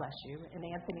 God bless you. And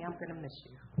Anthony, I'm going to miss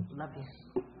you. Love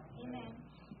you. Amen.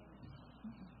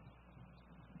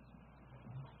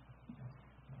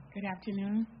 Good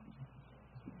afternoon.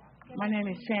 My name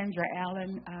is Sandra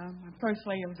Allen. I'm First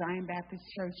Lady of Zion Baptist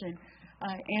Church, and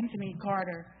Anthony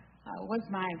Carter was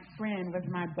my friend, was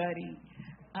my buddy.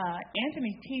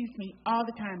 Anthony teased me all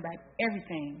the time about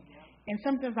everything. And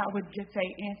sometimes I would just say,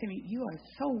 Anthony, you are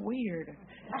so weird.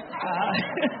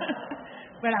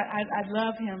 But I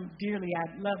love him dearly.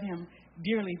 I love him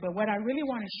dearly. But what I really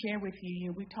want to share with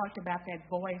you, we talked about that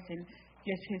voice and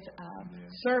just his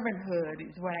servanthood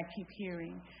is what I keep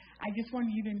hearing. I just want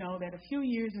you to know that a few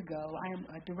years ago, I am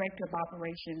a director of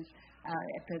operations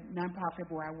at the nonprofit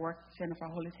where I work, Center for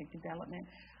Holistic Development.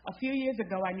 A few years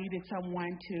ago, I needed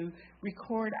someone to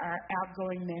record our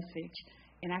outgoing message.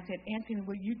 And I said, Anthony,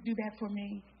 will you do that for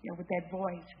me, with that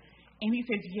voice? And he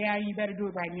says, yeah, you better do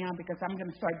it right now because I'm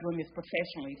going to start doing this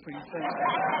professionally pretty soon.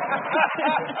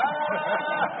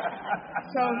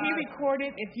 So he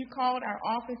recorded. If you called our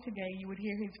office today, you would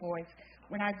hear his voice.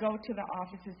 When I go to the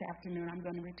office this afternoon, I'm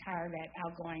going to retire that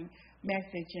outgoing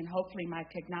message, and hopefully my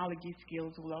technology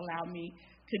skills will allow me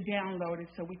to download it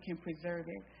so we can preserve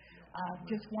it.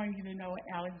 Just wanted you to know,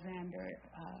 Alexander,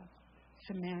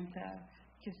 Samantha,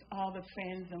 just all the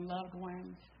friends and loved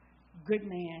ones, good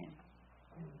man,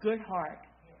 good heart,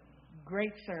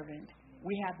 great servant.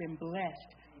 We have been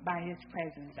blessed by his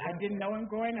presence. I didn't know him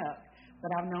growing up,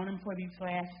 but I've known him for these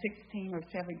last 16 or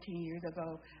 17 years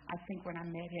ago, I think, when I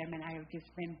met him, and I have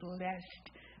just been blessed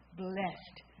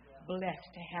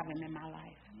to have him in my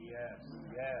life. Yes,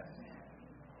 yes.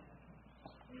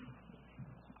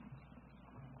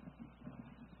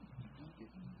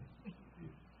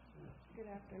 Good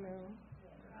afternoon.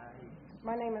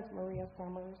 My name is Maria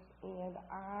Summers, and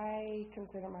I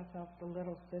consider myself the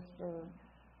little sister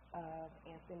of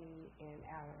Anthony and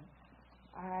Alan.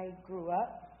 I grew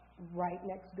up right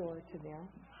next door to them,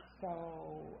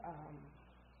 so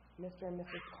Mr. and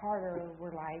Mrs. Carter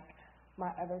were like my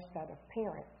other set of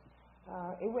parents.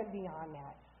 It went beyond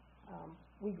that.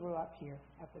 We grew up here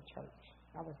at the church.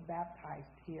 I was baptized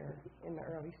here in the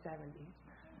early 70s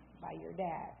by your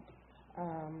dad.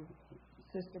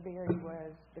 Sister Berry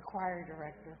was the choir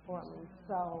director for me.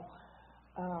 So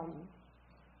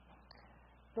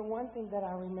the one thing that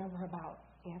I remember about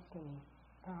Anthony,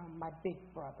 my big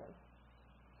brother,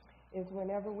 is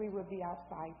whenever we would be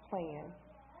outside playing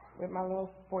with my little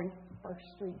 41st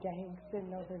Street gang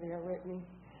sitting over there with me,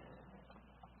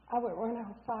 I would run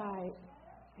outside.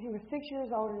 He was 6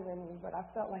 years older than me, but I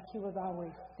felt like he was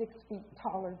always 6 feet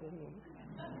taller than me.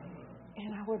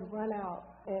 And I would run out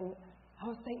and I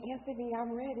would say, Anthony,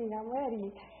 I'm ready.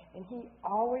 And he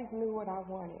always knew what I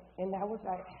wanted. And that was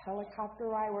that helicopter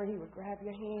ride where he would grab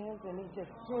your hands and he'd just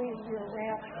swing you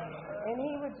around. And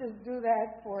he would just do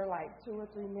that for like 2 or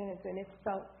 3 minutes, and it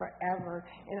felt forever.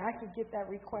 And I could get that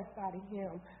request out of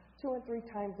him 2 or 3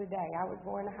 times a day. I would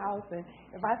go in the house, and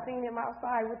if I seen him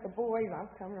outside with the boys,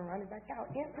 I'm coming running back out.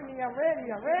 Anthony, I'm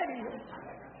ready.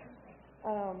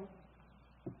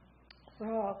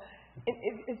 So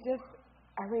it's just,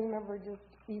 I remember just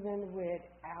even with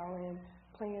Alan,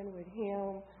 playing with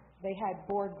him, they had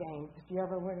board games. If you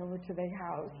ever went over to their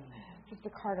house, Sister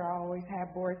Carter always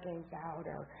had board games out.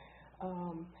 Or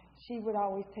she would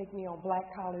always take me on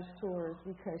black college tours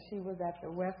because she was at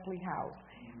the Wesley House.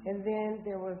 And then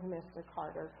there was Mr.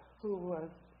 Carter, who was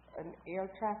an air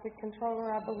traffic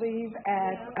controller, I believe,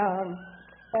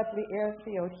 at the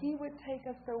airfield. He would take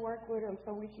us to work with him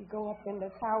so we could go up in the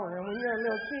tower. And when you're a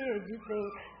little kid, you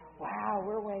think, wow,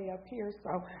 we're way up here.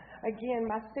 So, again,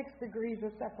 my 6 degrees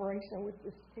of separation with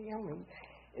this family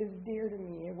is dear to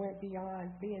me. It went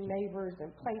beyond being neighbors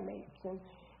and playmates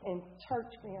and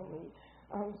church family.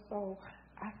 So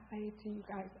I say to you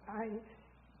guys, I'm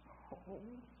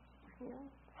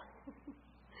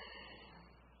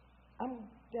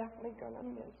definitely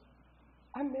going to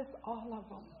I miss all of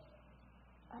them.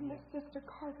 I miss Sister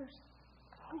Carter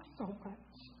so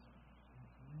much.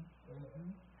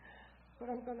 But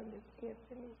I'm going to miss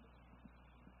Anthony.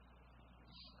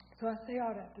 So I say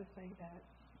all that to say that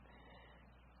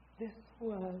this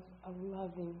was a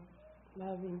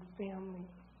loving family.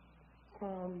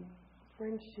 from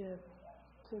friendship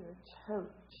to the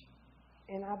church.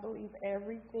 And I believe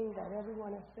everything that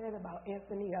everyone has said about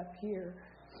Anthony up here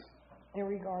in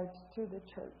regards to the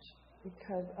church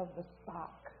because of the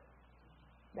stock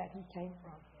that he came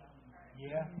from.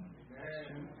 Yeah.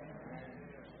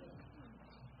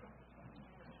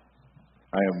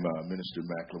 I am Minister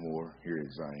McLemore here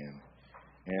at Zion.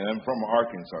 And I'm from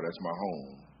Arkansas. That's my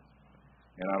home.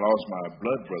 And I lost my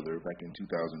blood brother back in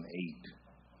 2008.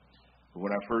 But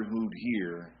when I first moved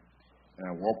here and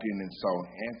I walked in and saw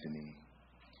Anthony,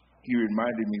 he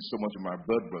reminded me so much of my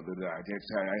blood brother that I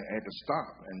had to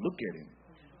stop and look at him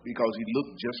because he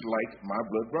looked just like my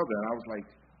blood brother. And I was like,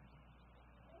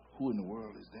 who in the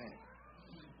world is that?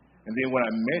 And then when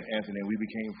I met Anthony and we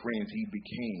became friends, he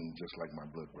became just like my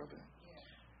blood brother.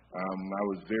 I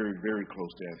was very, very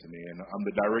close to Anthony, and I'm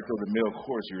the director of the male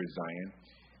chorus here at Zion.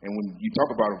 And when you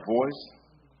talk about a voice,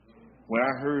 when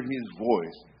I heard his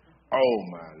voice, oh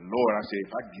my Lord, I said,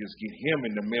 if I could just get him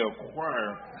in the male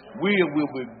choir, we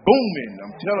will be booming,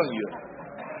 I'm telling you.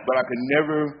 But I could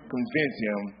never convince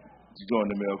him to join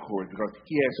the male chorus because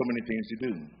he had so many things to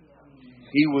do.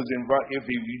 He was involved, if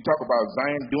you talk about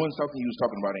Zion doing something, he was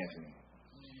talking about Anthony.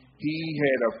 He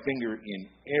had a finger in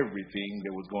everything that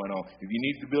was going on. If you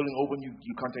needed the building open, you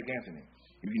contact Anthony.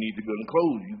 If you need the building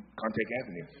closed, you contact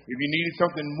Anthony. If you needed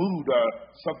something moved,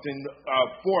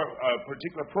 for a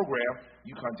particular program,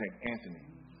 you contact Anthony.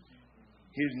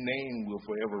 His name will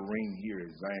forever ring here at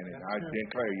Zion. And I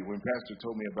declare you, when Pastor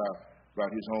told me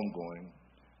about his homegoing,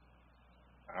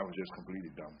 I was just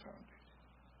completely dumbfounded.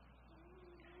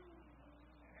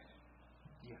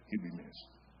 Yeah. He'll be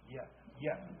missed. Yeah.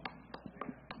 Yeah.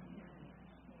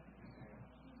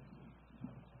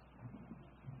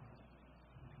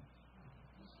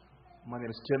 My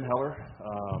name is Tim Heller.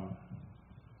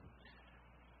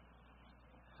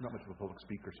 Not much of a public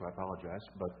speaker, so I apologize.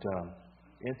 But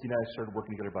Anthony and I started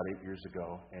working together about 8 years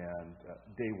ago, and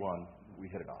day one, we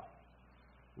hit it off.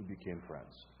 We became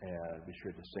friends, and we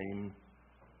shared the same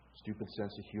stupid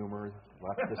sense of humor,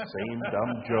 laughed at the same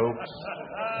dumb jokes,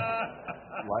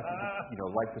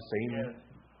 liked the same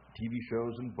TV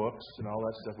shows and books and all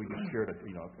that stuff. We just shared a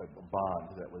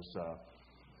bond that was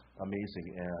amazing.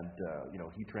 And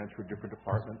he transferred to a different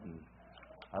department, and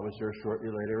I was there shortly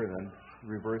later, and then the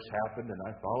reverse happened, and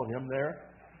I followed him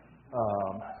there.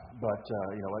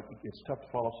 It's tough to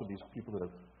follow some of these people that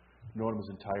have known him his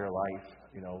entire life,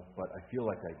 but I feel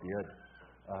like I did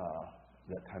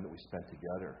that time that we spent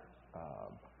together.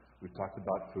 We talked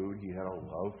about food. He had a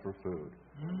love for food.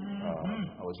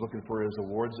 I was looking for his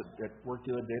awards at work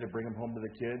the other day to bring them home to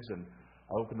the kids, and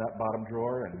I opened that bottom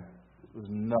drawer, and it was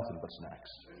nothing but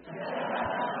snacks.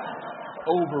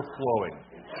 Overflowing.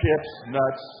 Chips,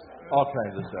 nuts, all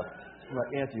kinds of stuff. I'm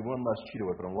like, Anthony, one less Cheeto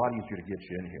would have been a lot easier to get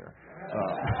you in here.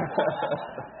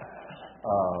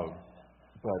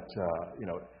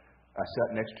 I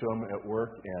sat next to him at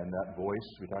work, and that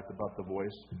voice, we talked about the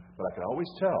voice, but I could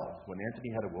always tell when Anthony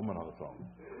had a woman on the phone.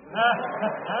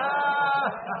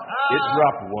 It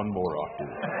dropped one more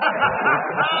octave.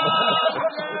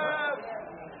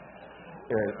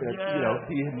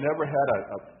 He had never had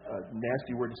a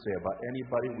nasty word to say about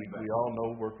anybody. We all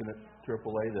know working at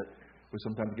AAA that we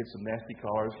sometimes get some nasty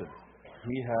callers, and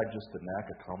he had just the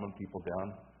knack of calming people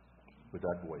down with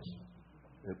that voice.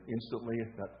 And instantly,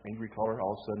 that angry caller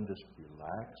all of a sudden just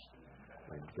relaxed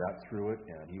and got through it,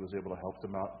 and he was able to help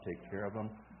them out and take care of them.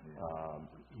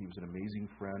 He was an amazing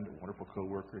friend, a wonderful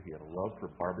coworker. He had a love for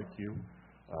barbecue.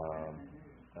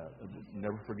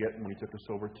 Never forget when he took us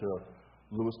over to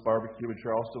Lewis Barbecue in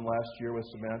Charleston last year with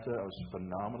Samantha. It was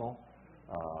phenomenal.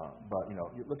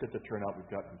 You look at the turnout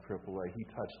we've got from AAA. He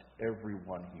touched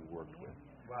everyone he worked with.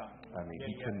 Wow. I mean,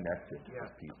 he connected with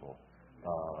people.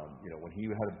 When he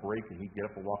had a break and he'd get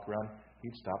up and walk around,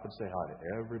 he'd stop and say hi to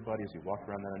everybody as he walked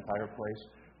around that entire place,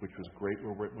 which was great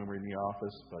when we were in the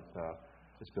office. But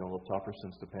it's been a little tougher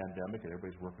since the pandemic, and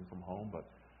everybody's working from home. But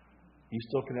he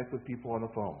still connects with people on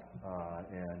the phone,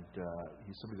 and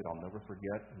he's somebody that I'll never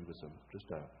forget. He was just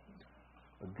a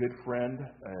good friend,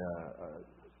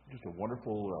 just a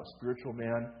wonderful spiritual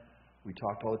man. We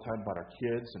talked all the time about our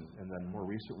kids, and then more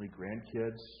recently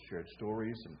grandkids, shared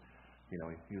stories, and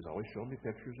he was always showing me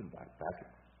pictures and back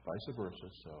vice versa.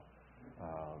 So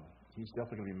he's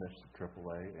definitely going to be missed at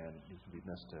AAA, and he's going to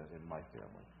be missed in my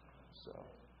family. So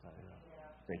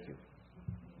thank you.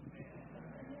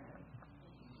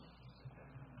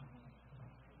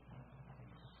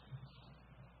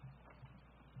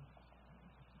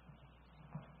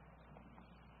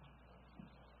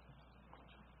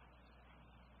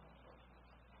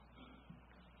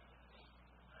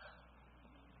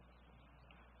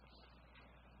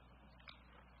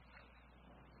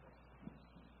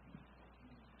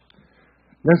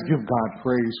 Let's give God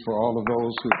praise for all of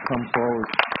those who have come forward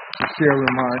to share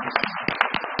remarks.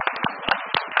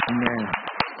 Amen.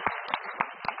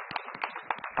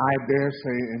 I dare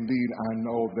say, indeed, I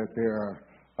know that there are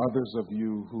others of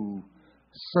you who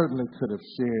certainly could have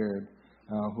shared,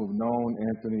 who've known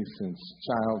Anthony since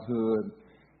childhood,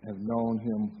 have known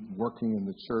him working in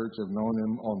the church, have known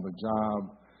him on the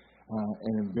job,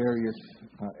 and in various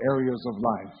areas of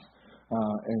life.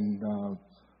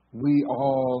 We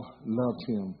all loved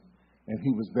him, and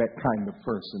he was that kind of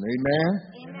person. Amen?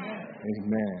 Amen.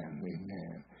 Amen.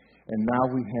 Amen. And now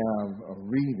we have a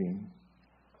reading.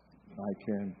 I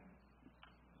can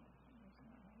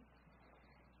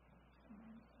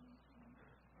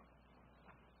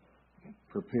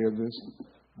prepare this.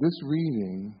 This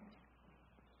reading,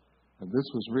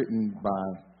 this was written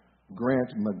by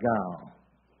Grant McGow.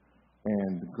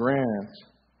 And Grant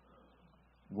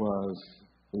was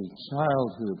a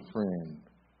childhood friend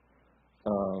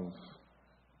of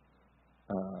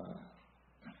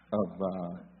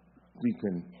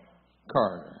Deacon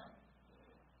Carter.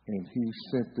 And he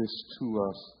sent this to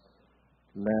us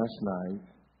last night,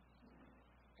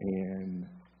 and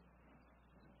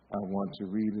I want to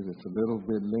read it. It's a little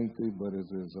bit lengthy, but it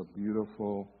is a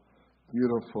beautiful,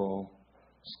 beautiful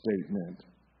statement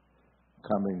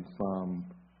coming from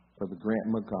Brother Grant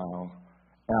McGow,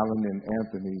 Alan and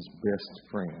Anthony's best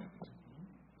friend.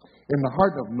 In the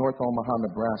heart of North Omaha,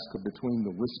 Nebraska, between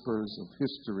the whispers of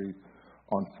history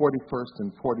on 41st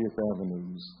and 40th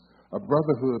Avenues, a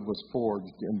brotherhood was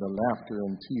forged in the laughter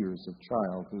and tears of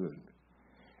childhood.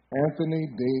 Anthony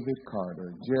David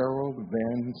Carter, Gerald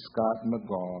Van Scott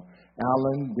McGaw,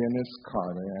 Alan Dennis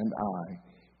Carter, and I,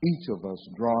 each of us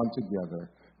drawn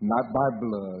together, not by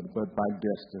blood, but by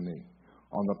destiny,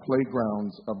 on the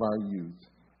playgrounds of our youth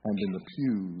and in the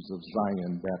pews of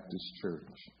Zion Baptist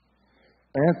Church.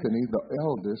 Anthony, the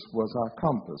eldest, was our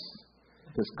compass.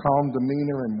 His calm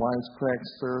demeanor and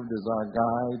wisecracks served as our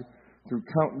guide through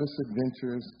countless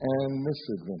adventures and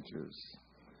misadventures.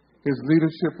 His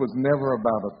leadership was never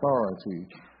about authority,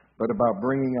 but about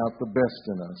bringing out the best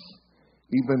in us,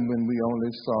 even when we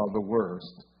only saw the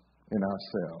worst in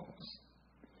ourselves.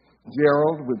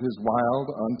 Gerald, with his wild,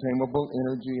 untamable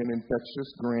energy and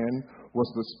infectious grin, was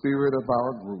the spirit of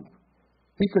our group.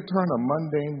 He could turn a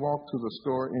mundane walk to the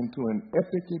store into an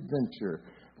epic adventure,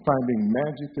 finding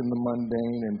magic in the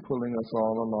mundane and pulling us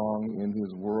all along in his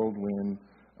whirlwind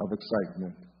of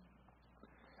excitement.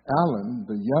 Alan,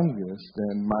 the youngest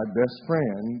and my best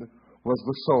friend, was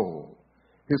the soul.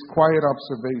 His quiet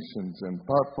observations and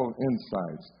thoughtful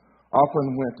insights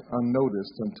often went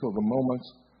unnoticed until the moments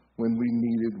when we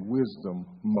needed wisdom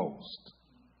most.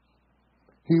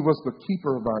 He was the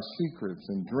keeper of our secrets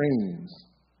and dreams,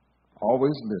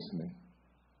 always listening,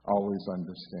 always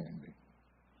understanding.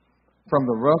 From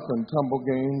the rough and tumble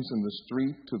games in the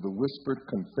street to the whispered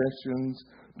confessions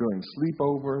during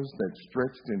sleepovers that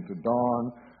stretched into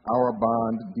dawn, our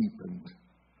bond deepened.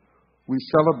 We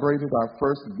celebrated our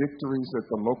first victories at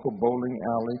the local bowling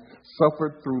alley,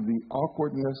 suffered through the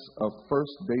awkwardness of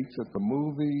first dates at the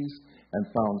movies, and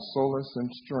found solace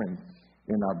and strength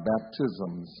in our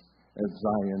baptisms at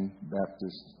Zion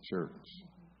Baptist Church.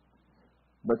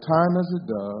 But time, as it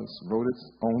does, wrote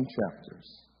its own chapters.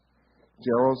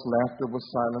 Gerald's laughter was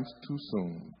silenced too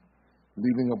soon,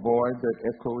 leaving a void that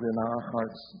echoed in our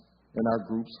hearts, in our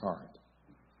group's heart.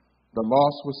 The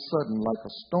loss was sudden, like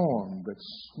a storm that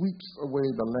sweeps away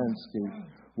the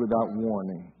landscape without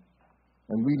warning,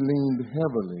 and we leaned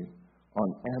heavily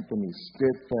on Anthony's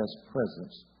steadfast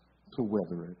presence to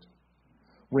weather it.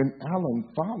 When Alan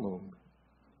followed,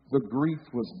 the grief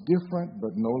was different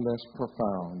but no less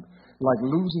profound, like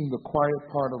losing the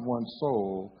quiet part of one's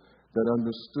soul that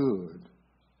understood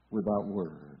without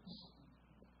words.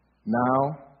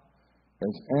 Now,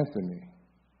 as Anthony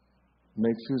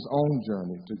makes his own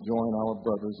journey to join our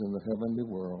brothers in the heavenly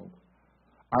world,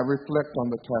 I reflect on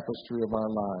the tapestry of our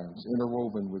lives,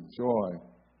 interwoven with joy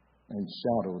and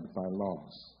shadowed by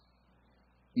loss.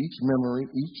 Each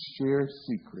memory, each shared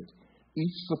secret,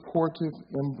 each supportive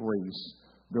embrace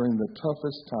during the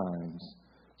toughest times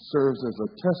serves as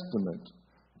a testament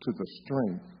to the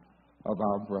strength of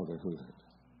our brotherhood.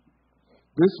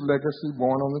 This legacy,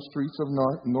 born on the streets of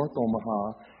North Omaha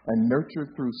and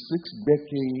nurtured through 6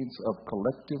 decades of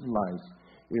collective life,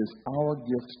 is our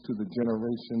gift to the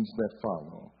generations that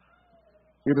follow.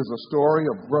 It is a story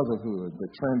of brotherhood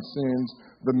that transcends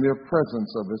the mere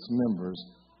presence of its members,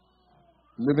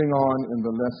 living on in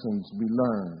the lessons we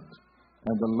learned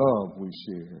and the love we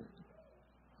shared.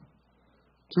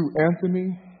 To Anthony,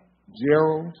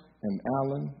 Gerald, and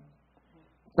Alan,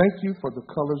 thank you for the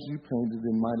colors you painted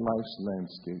in my life's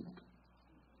landscape.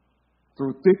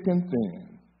 Through thick and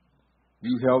thin,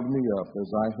 you held me up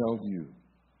as I held you.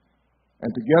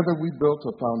 And together we built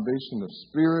a foundation of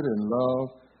spirit and love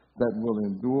that will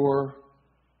endure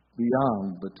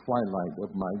beyond the twilight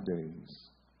of my days.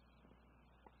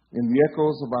 In the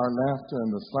echoes of our laughter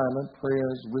and the silent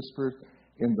prayers whispered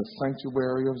in the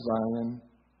sanctuary of Zion,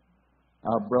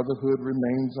 our brotherhood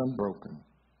remains unbroken,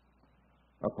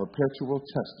 a perpetual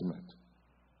testament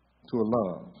to a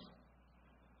love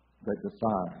that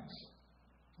defies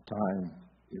time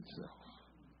itself.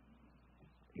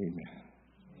 Amen.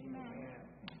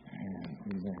 Amen.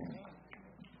 Amen.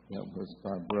 That was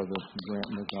our brother Grant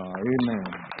McGaw.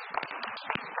 Amen.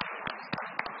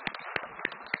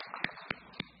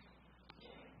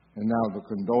 And now the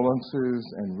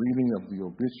condolences and reading of the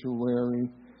obituary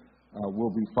will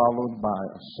be followed by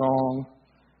a song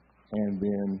and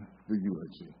then the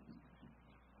eulogy.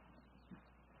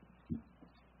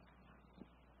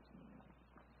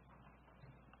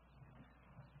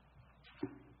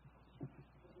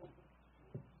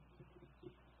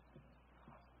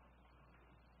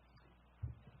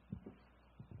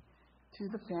 To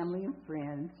the family and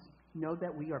friends, know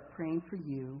that we are praying for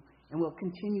you and will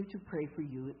continue to pray for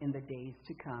you in the days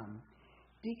to come.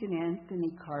 Deacon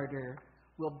Anthony Carter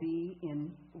will be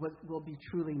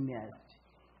truly missed.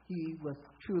 He was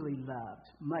truly loved,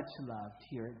 much loved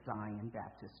here at Zion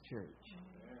Baptist Church.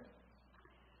 Amen.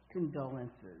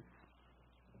 Condolences.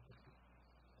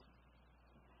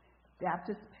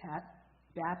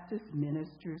 Baptist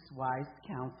Ministers' Wives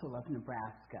Council of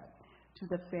Nebraska, to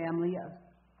the family of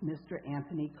Mr.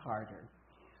 Anthony Carter.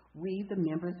 We, the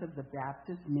members of the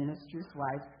Baptist Ministers'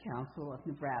 Wives Council of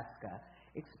Nebraska,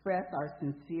 express our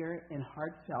sincere and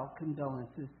heartfelt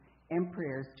condolences and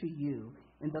prayers to you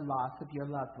in the loss of your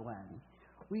loved one.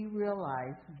 We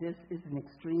realize this is an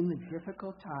extremely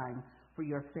difficult time for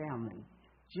your family.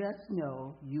 Just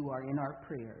know you are in our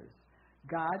prayers.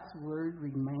 God's word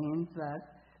reminds us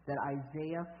that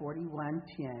Isaiah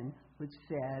 41:10, which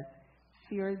says,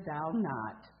 "Fear thou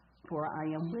not, for I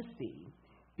am with thee.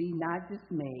 Be not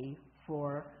dismayed,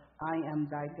 for I am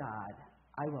thy God.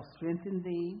 I will strengthen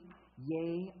thee,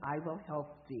 yea, I will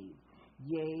help thee.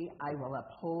 Yea, I will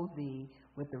uphold thee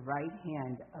with the right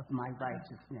hand of my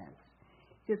righteousness."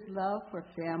 His love for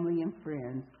family and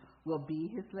friends will be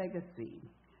his legacy.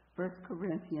 1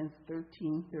 Corinthians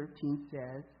 13:13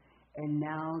 says, "And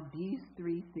now these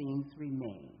three things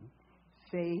remain,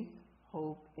 faith,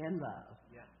 hope, and love.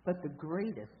 But the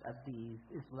greatest of these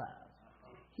is love.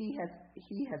 He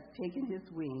has taken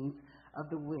his wings of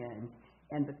the wind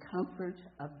and the comfort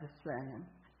of the sun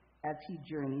as he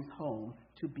journeys home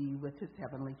to be with his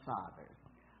heavenly Father."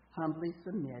 Humbly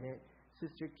submitted,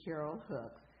 Sister Carol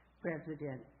Hooks,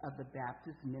 President of the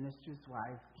Baptist Ministers'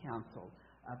 Wives Council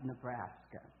of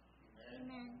Nebraska.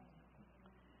 Amen.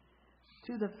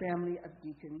 To the family of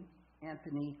Deacon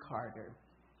Anthony Carter,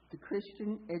 the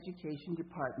Christian Education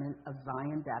Department of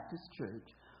Zion Baptist Church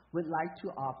would like to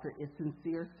offer its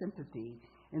sincere sympathy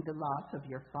in the loss of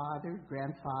your father,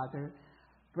 grandfather,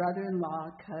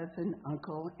 brother-in-law, cousin,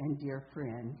 uncle, and dear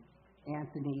friend,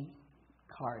 Anthony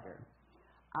Carter.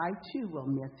 I, too, will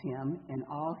miss him and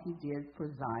all he did for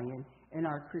Zion and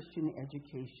our Christian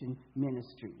education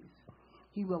ministries.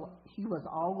 He was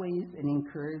always an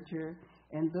encourager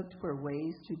and looked for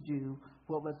ways to do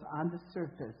what was on the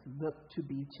surface looked to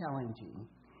be challenging.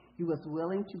 He was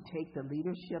willing to take the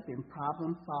leadership in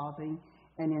problem solving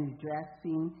and in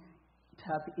addressing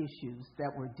tough issues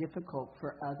that were difficult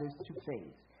for others to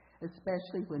face,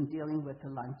 especially when dealing with the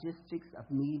logistics of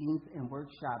meetings and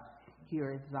workshops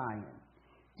here at Zion.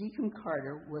 Deacon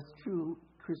Carter was a true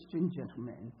Christian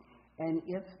gentleman, and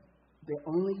if the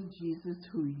only Jesus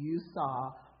who you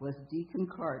saw was Deacon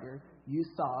Carter, you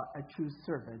saw a true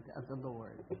servant of the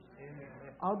Lord.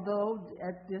 Amen. Although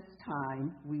at this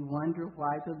time we wonder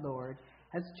why the Lord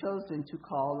has chosen to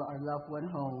call our loved one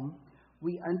home,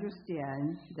 we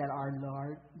understand that our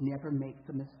Lord never makes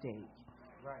a mistake.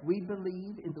 Right. We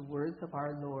believe in the words of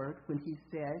our Lord when he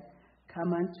said,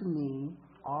 "Come unto me,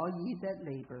 all ye that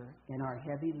labor and are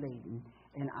heavy laden,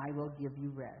 and I will give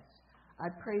you rest." I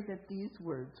pray that these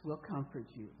words will comfort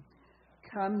you.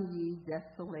 Come ye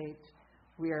desolate,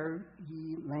 where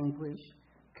ye languish,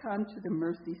 come to the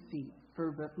mercy seat,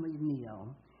 fervently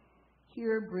kneel.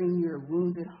 Here bring your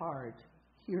wounded heart,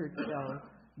 here tell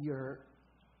your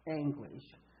anguish.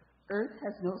 Earth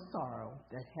has no sorrow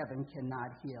that heaven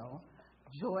cannot heal.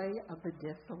 Joy of the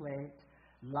desolate,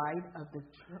 light of the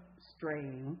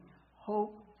straying,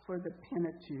 hope for the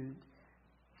penitent,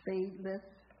 faithless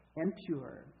and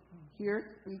pure.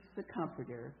 Here speaks the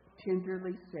Comforter,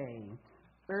 tenderly saying,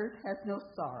 earth has no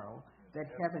sorrow that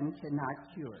heaven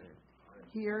cannot cure.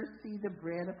 Here see the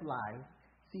bread of life,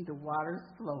 see the waters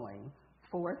flowing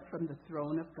forth from the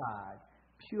throne of God,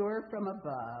 pure from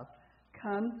above.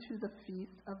 Come to the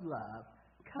feast of love.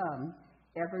 Come,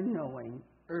 ever knowing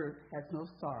earth has no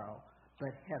sorrow, but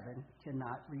heaven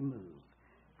cannot remove.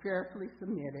 Prayerfully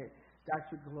submitted,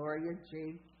 Dr. Gloria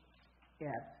J.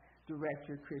 Epps,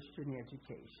 Director, Christian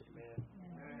Education.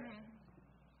 Amen.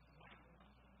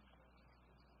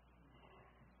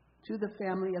 To the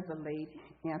family of the late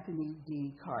Anthony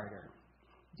D. Carter.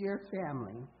 Dear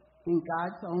family, in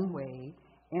God's own way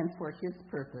and for his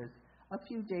purpose, a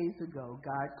few days ago,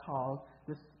 God called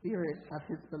the spirit of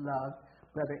his beloved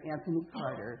brother Anthony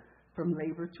Carter from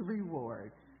labor to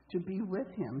reward, to be with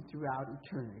him throughout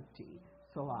eternity.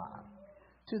 Salah.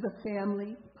 To the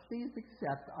family, please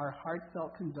accept our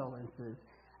heartfelt condolences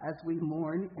as we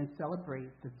mourn and celebrate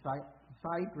the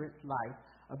vibrant life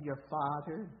of your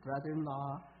father,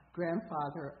 brother-in-law,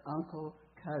 grandfather, uncle,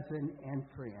 cousin, and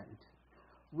friend.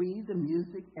 We, the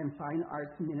Music and Fine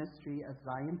Arts Ministry of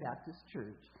Zion Baptist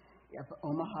Church of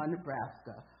Omaha,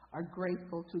 Nebraska, are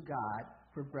grateful to God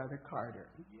for Brother Carter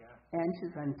and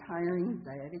his untiring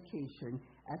dedication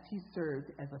as he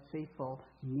served as a faithful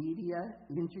media,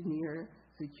 engineer,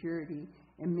 security,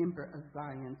 and member of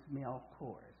Zion's male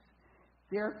chorus.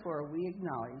 Therefore, we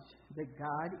acknowledge that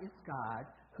God is God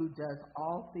who does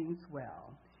all things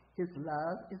well. His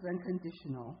love is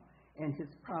unconditional, and his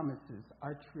promises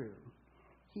are true.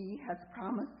 He has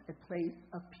promised a place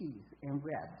of peace and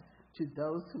rest to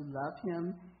those who love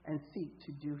him and seek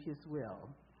to do his will.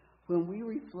 When we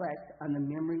reflect on the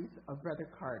memories of Brother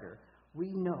Carter, we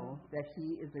know that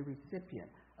he is a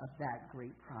recipient of that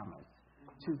great promise.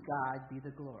 To God be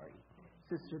the glory.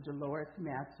 Sister Dolores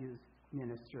Matthews,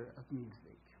 Minister of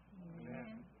Music.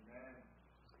 Amen.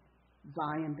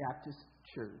 Zion Baptist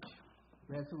Church.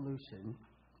 Resolution.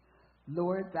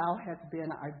 Lord, thou hast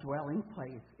been our dwelling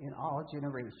place in all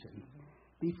generations,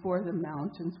 before the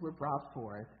mountains were brought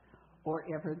forth, or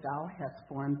ever thou hast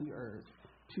formed the earth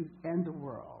and the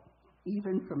world.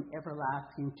 Even from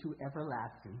everlasting to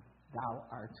everlasting, thou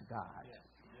art God. Yes.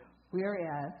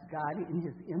 Whereas God, in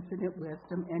his infinite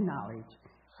wisdom and knowledge,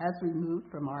 has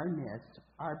removed from our midst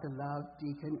our beloved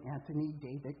Deacon Anthony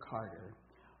David Carter.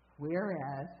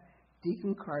 Whereas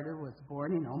Deacon Carter was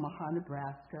born in Omaha,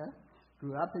 Nebraska,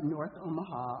 grew up in North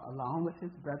Omaha along with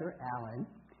his brother Alan,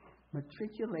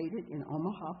 matriculated in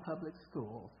Omaha Public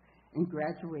Schools, and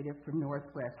graduated from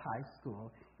Northwest High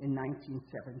School in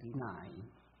 1979.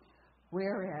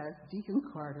 Whereas Deacon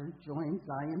Carter joined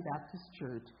Zion Baptist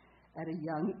Church at a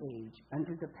young age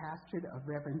under the pastorate of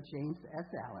Reverend James S.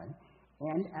 Allen,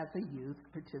 and as a youth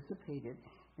participated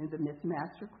in the Miss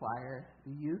Master Choir,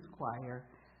 the Youth Choir,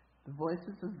 the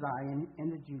Voices of Zion,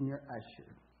 and the Junior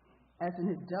Usher. As an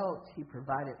adult, he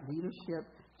provided leadership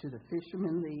to the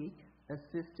Fisherman League,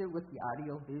 assisted with the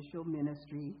audiovisual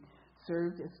ministry,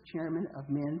 served as chairman of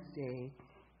Men's Day,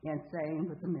 and sang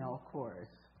with the male chorus,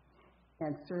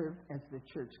 and served as the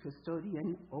church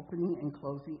custodian, opening and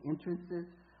closing entrances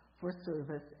for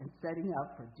service and setting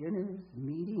up for dinners,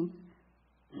 meetings,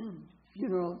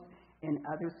 funerals, and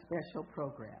other special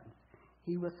programs.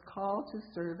 He was called to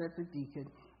serve as a deacon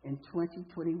in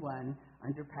 2021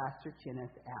 under Pastor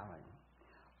Kenneth Allen.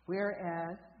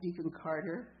 Whereas Deacon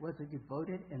Carter was a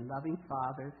devoted and loving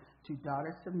father to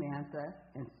daughter Samantha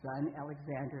and son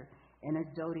Alexander, and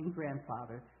a doting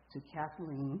grandfather to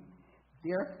Kathleen,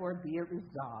 therefore be it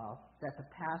resolved that the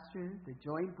pastor, the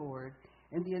joint board,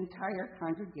 and the entire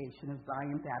congregation of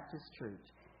Zion Baptist Church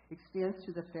extends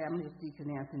to the family of Deacon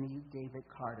Anthony David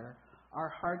Carter our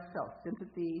heartfelt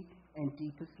sympathy and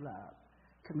deepest love,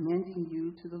 commending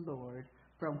you to the Lord,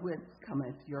 from whence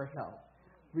cometh your help,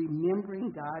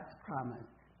 remembering God's promise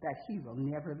that he will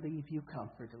never leave you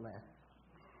comfortless.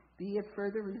 Be it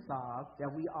further resolved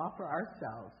that we offer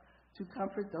ourselves to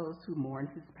comfort those who mourn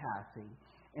his passing,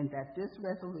 and that this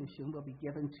resolution will be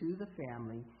given to the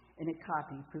family and a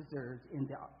copy preserved in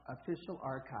the official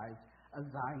archives of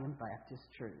Zion Baptist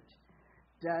Church.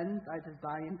 Done by the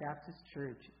Zion Baptist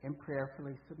Church and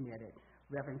prayerfully submitted,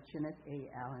 Reverend Kenneth A.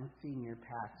 Allen, Senior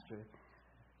Pastor,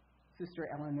 Sister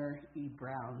Eleanor E.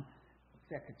 Brown,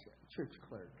 Secretary, Church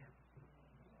Clerk.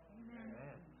 Amen.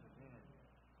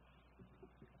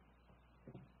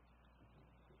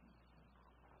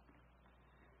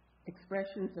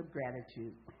 Expressions of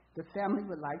gratitude. The family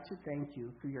would like to thank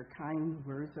you for your kind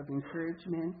words of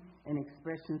encouragement and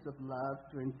expressions of love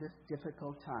during this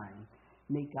difficult time.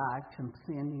 May God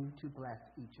continue to bless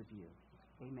each of you.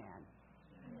 Amen.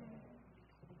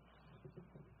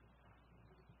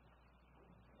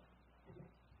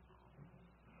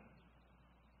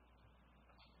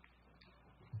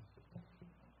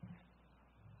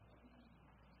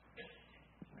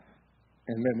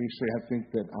 And let me say, I think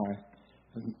that I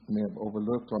may have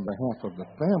overlooked on behalf of the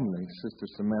family, Sister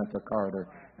Samantha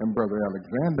Carter and Brother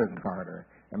Alexander Carter,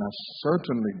 and I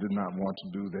certainly did not want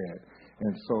to do that.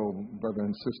 And so, Brother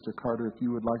and Sister Carter, if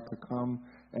you would like to come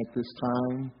at this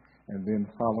time, and then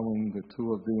following the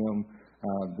two of them,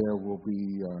 there will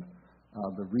be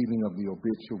the reading of the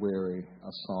obituary,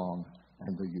 a song,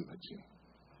 and the eulogy.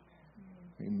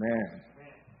 Amen.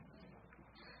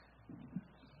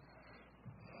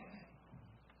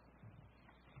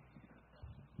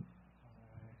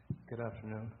 Good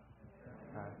afternoon.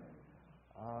 Hi.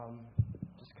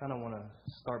 Just kind of want to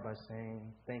start by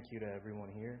saying thank you to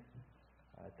everyone here.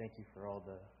 Thank you for all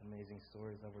the amazing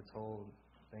stories that were told.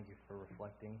 Thank you for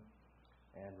reflecting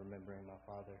and remembering my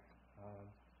father.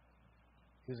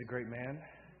 He was a great man.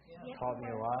 Taught me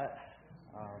a lot.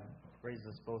 Raised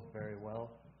us both very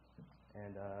well.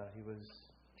 And he was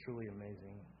truly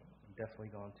amazing. Definitely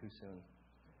gone too soon.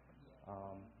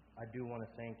 I do want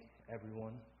to thank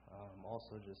everyone.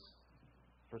 Also just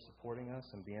for supporting us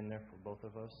and being there for both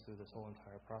of us through this whole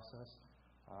entire process.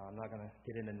 I'm not going to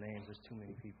get into names, there's too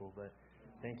many people, but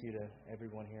thank you to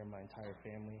everyone here, my entire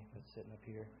family that's sitting up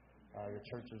here. The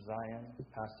Church of Zion,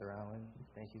 Pastor Allen,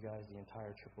 thank you guys, the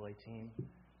entire AAA team.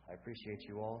 I appreciate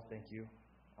you all, thank you.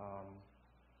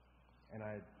 And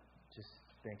I just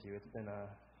thank you. It's been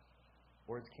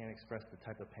words can't express the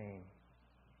type of pain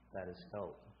that is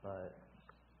felt, but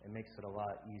it makes it a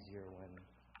lot easier when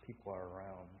people are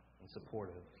around and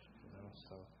supportive,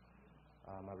 so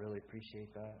I really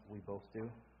appreciate that. We both do,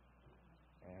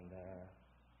 and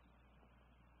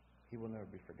he will never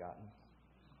be forgotten.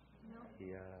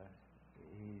 He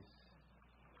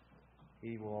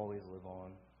will always live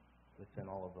on within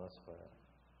all of us, but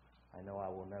I know I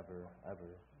will never,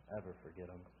 ever forget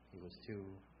him. He was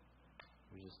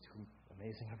just too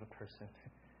amazing of a person.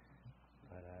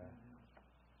 But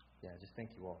yeah, just thank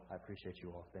you all. I appreciate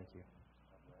you all. Thank you.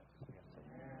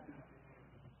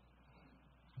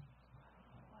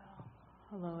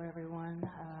 Hello, everyone.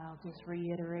 I'll just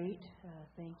reiterate,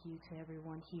 thank you to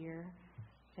everyone here,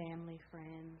 family,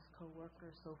 friends,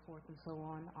 co-workers, so forth and so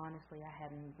on. Honestly, I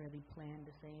hadn't really planned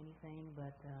to say anything,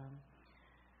 but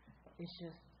it's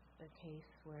just a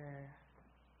case where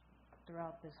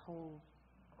throughout this whole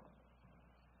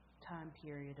time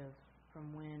period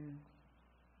from when,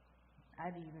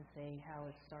 I'd even say how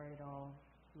it started all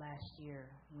last year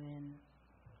when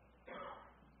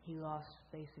he lost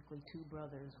basically two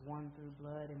brothers, one through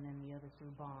blood and then the other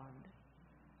through bond,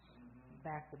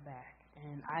 back to back.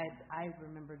 And I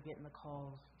remember getting the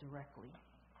calls directly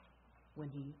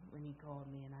when he called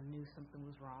me, and I knew something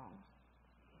was wrong.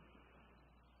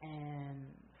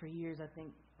 And for years, I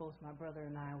think both my brother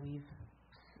and I,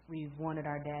 we've wanted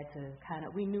our dad to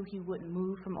we knew he wouldn't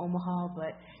move from Omaha,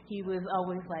 but he was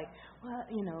always like, well,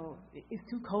 it's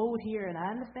too cold here, and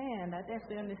I understand, I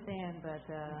definitely understand, but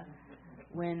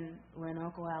when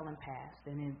Uncle Allen passed,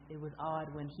 and it was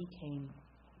odd when he came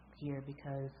here,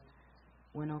 because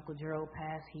when Uncle Gerald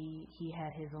passed, he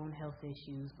had his own health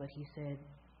issues, but he said,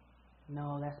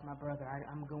 no, that's my brother,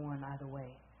 I'm going either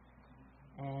way.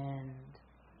 And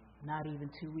not even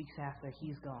 2 weeks after,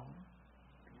 he's gone.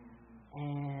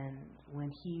 And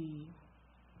when he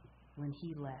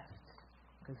left,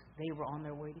 because they were on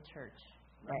their way to church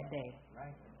that day.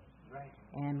 Right.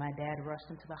 And my dad rushed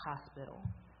into the hospital,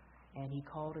 and he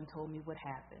called and told me what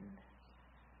happened.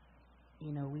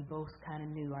 We both kind of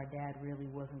knew our dad really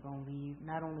wasn't going to leave,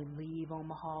 not only leave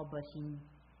Omaha, but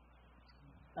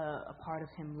a part of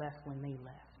him left when they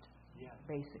left,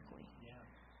 basically. Yeah.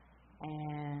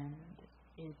 And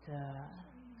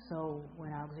so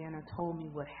when Alexander told me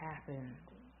what happened,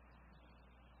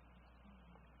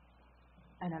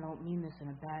 and I don't mean this in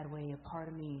a bad way, a part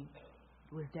of me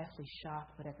was definitely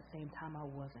shocked, but at the same time I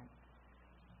wasn't.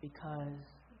 Because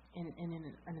in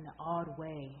an odd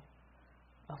way,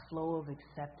 a flow of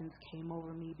acceptance came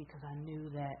over me, because I knew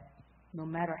that no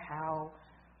matter how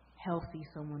healthy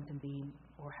someone can be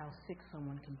or how sick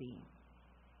someone can be,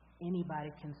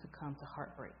 anybody can succumb to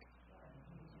heartbreak.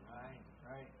 Right.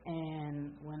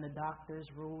 And when the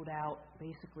doctors ruled out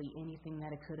basically anything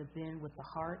that it could have been with the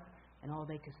heart, and all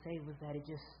they could say was that it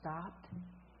just stopped,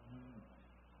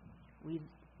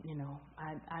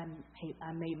 I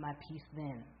made my peace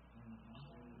then.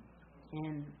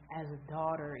 And as a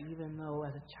daughter, even though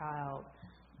as a child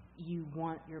you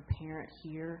want your parent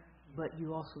here, but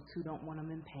you also too don't want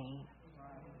them in pain.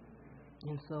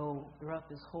 And so throughout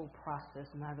this whole process,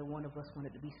 neither one of us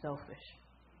wanted to be selfish.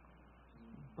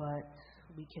 But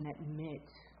we can admit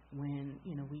when,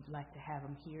 we'd like to have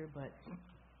him here, but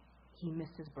he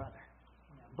missed his brother.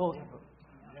 Both of them.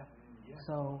 Yeah.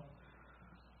 So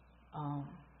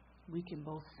we can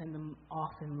both send him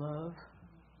off in love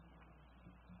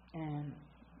and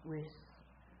with,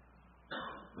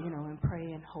 and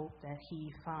pray and hope that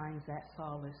he finds that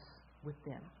solace with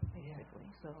them, basically.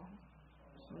 So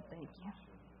thank you.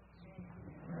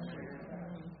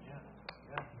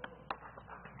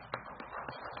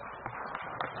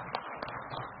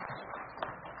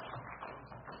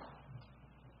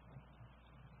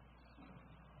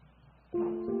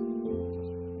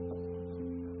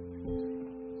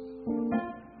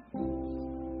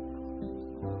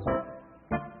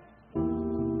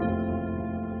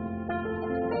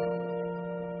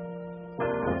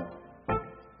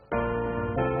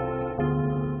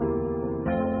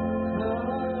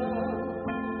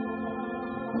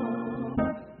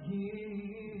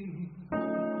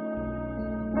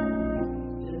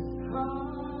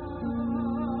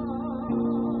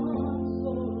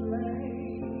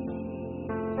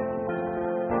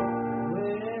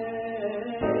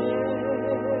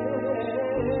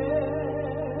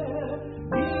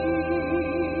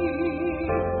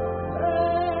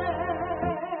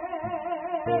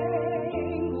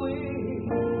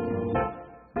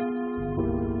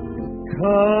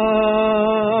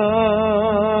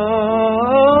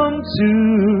 Come to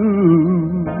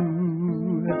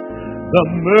the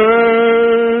mercy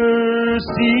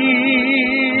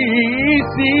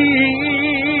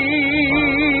seat,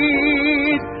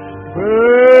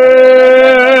 fervently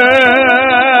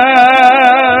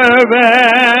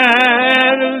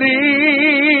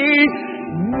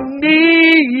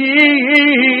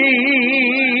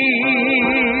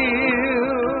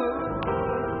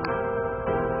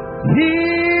Here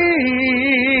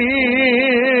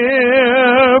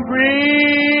bring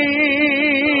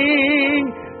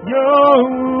your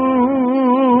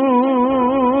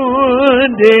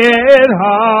wounded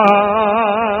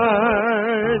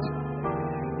heart.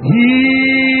 Here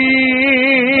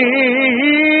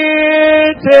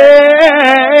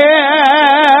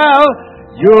tell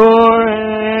your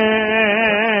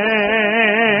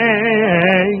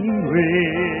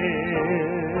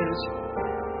anguish.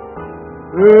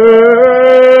 Earth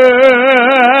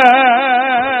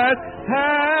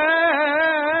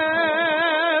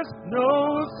has no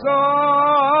sorrow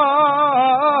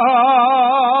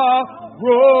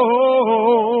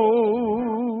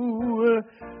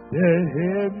that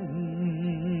heaven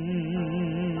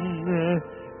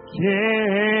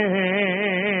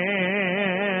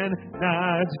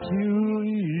cannot cure.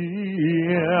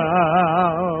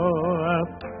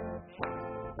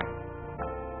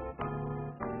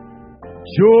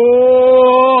 Joy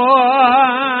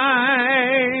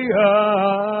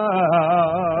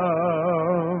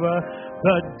of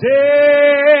the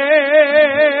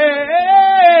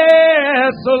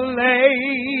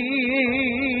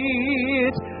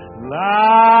desolate, light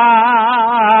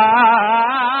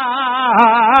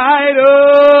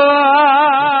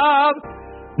of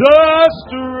the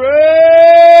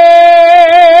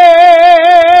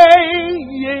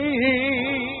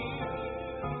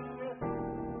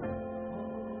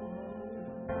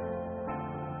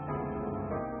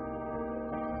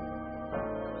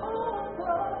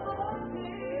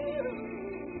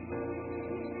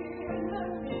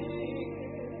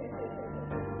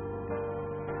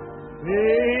and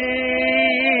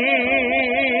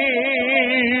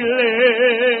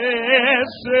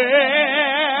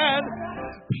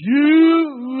pure.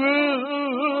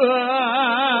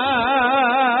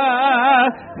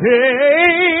 Here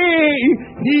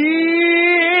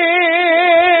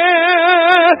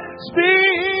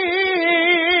speaks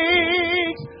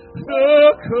the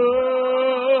Comforter.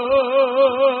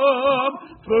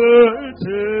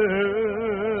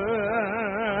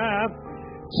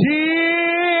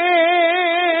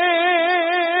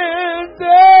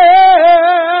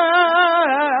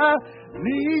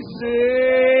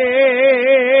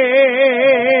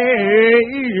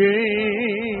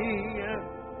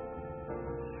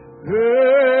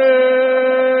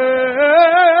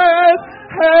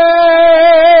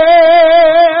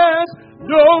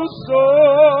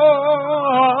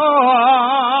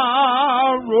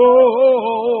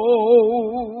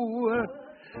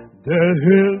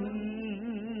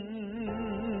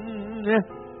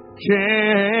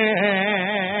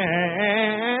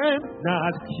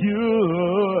 Cannot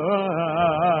cure.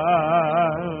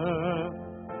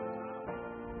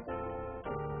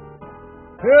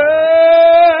 Earth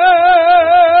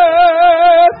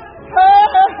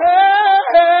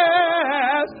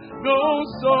has no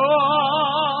sorrow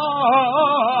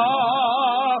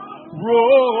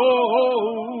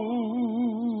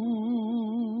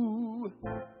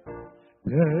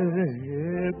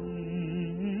that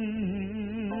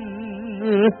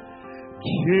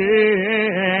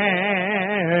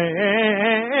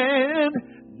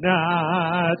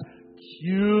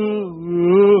Not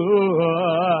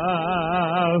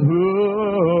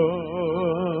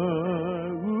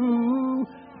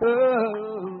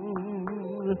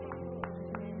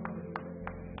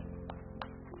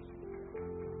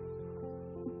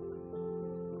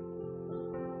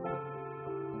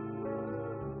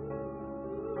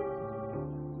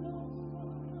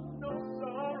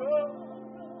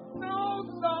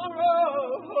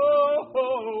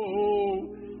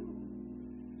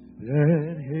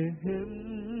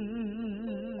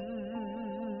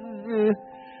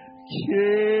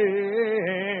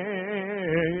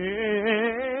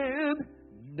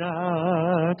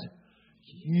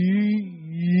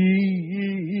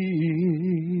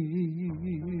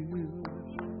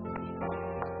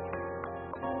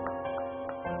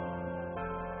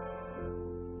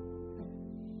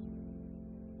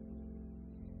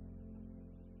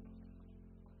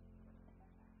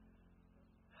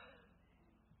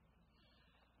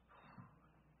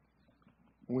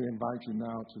We invite you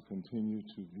now to continue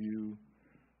to view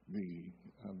the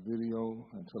video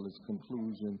until its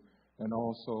conclusion, and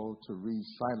also to read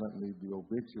silently the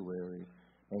obituary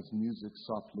as music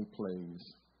softly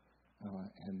plays.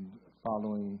 And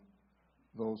following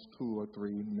those 2 or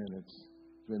 3 minutes,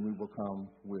 then we will come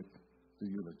with the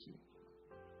eulogy.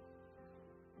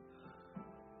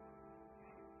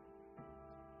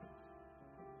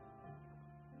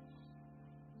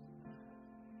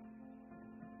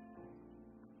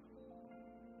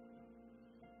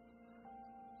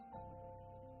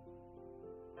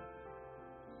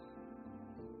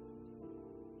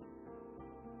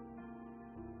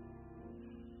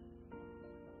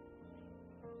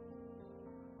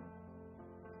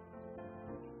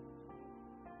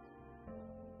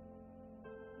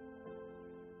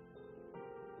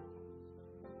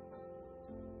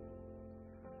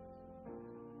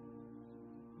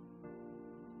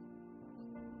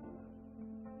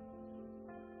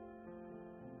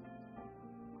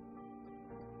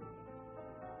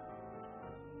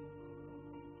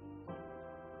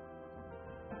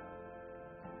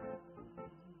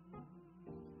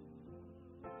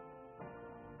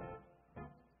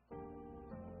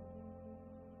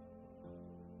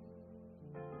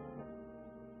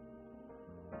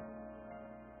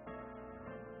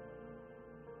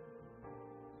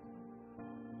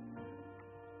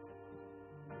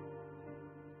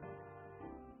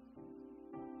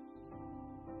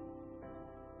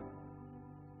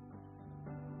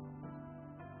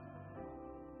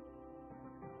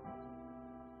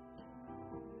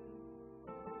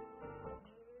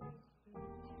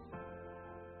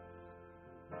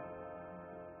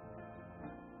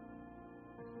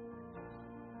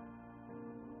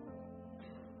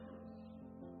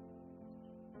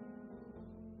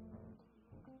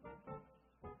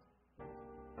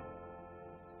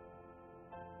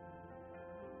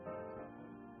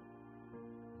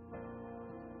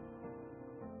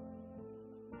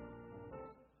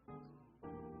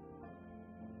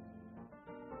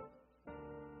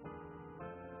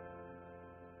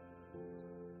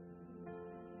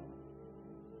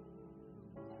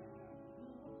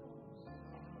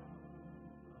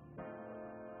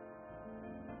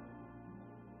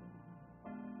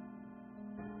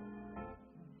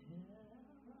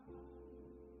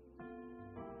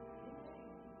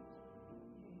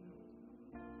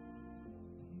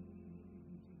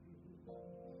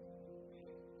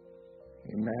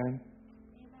 Amen.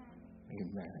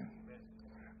 Amen.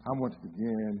 I want to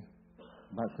begin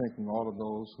by thanking all of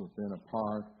those who have been a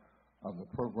part of the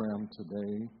program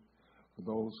today, for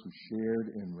those who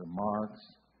shared in remarks,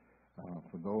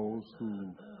 for those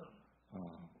who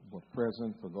were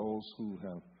present, for those who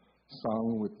have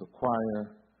sung with the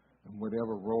choir, and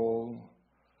whatever role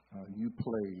you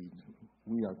played.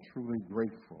 We are truly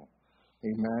grateful.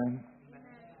 Amen.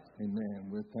 Amen.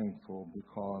 We're thankful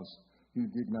because you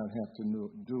did not have to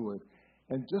do it.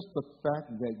 And just the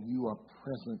fact that you are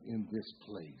present in this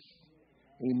place.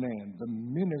 Amen. The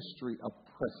ministry of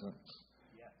presence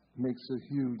makes a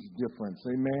huge difference.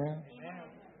 Amen.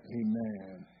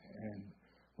 Amen. And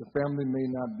the family may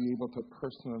not be able to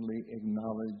personally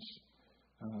acknowledge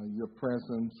your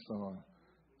presence or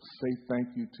say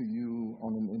thank you to you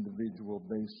on an individual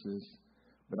basis,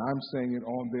 but I'm saying it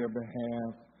on their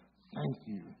behalf. Thank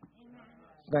you.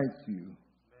 Thank you.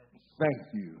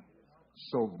 Thank you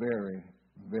so very,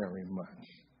 very much.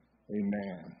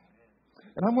 Amen.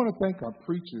 And I want to thank our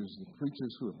preachers, the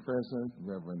preachers who are present,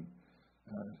 Reverend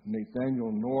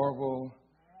Nathaniel Norval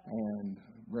and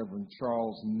Reverend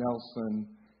Charles Nelson.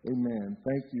 Amen.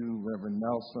 Thank you, Reverend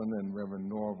Nelson and Reverend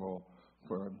Norval,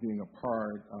 for being a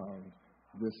part of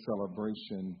this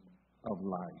celebration of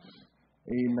life.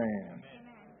 Amen.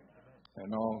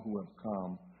 and all who have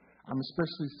come. I'm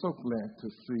especially so glad to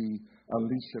see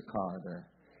Alicia Carter,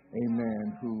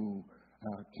 amen, who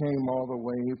came all the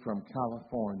way from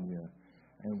California.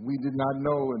 And we did not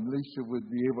know Alicia would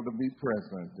be able to be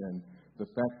present. And the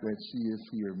fact that she is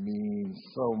here means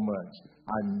so much.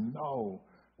 I know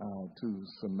to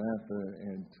Samantha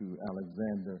and to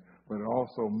Alexander, but it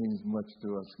also means much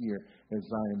to us here at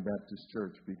Zion Baptist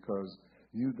Church because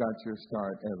you got your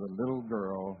start as a little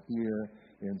girl here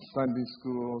in Sunday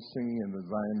school, singing in the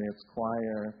Zionettes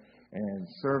choir, and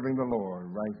serving the Lord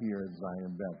right here at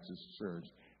Zion Baptist Church.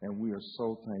 And we are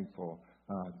so thankful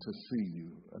to see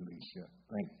you, Alicia.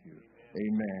 Thank you.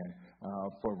 Amen.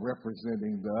 For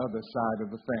representing the other side of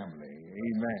the family.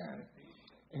 Amen.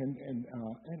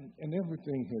 And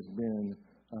everything has been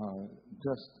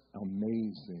just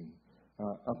amazing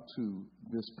up to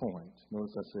this point.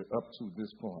 Notice I said up to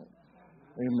this point.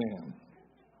 Amen.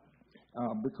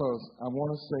 Because I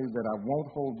want to say that I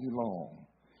won't hold you long.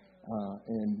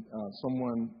 And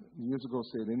someone years ago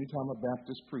said, anytime a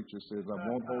Baptist preacher says, I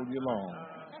won't hold you long,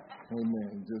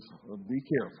 amen, just be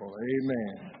careful.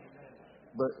 Amen.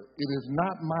 But it is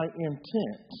not my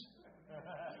intent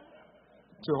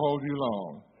to hold you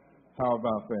long. How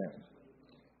about that?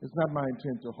 It's not my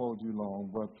intent to hold you long,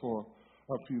 but for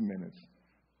a few minutes.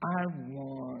 I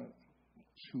want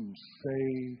to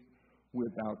say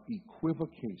without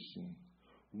equivocation,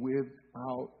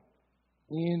 without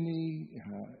a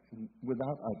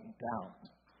doubt,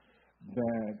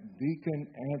 that Deacon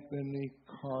Anthony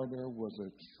Carter was a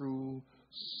true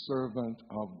servant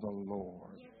of the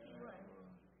Lord.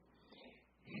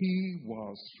 He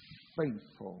was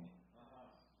faithful.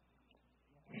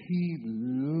 He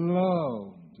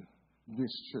loved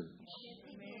this church.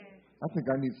 I think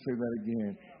I need to say that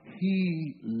again.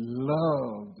 He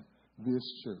loved this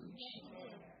church.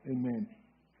 Amen.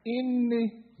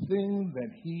 Anything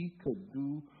that he could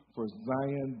do for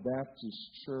Zion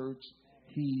Baptist Church,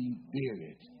 he did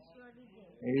it.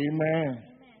 Amen.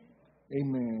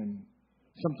 Amen.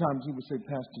 Sometimes he would say,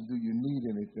 Pastor, do you need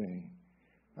anything?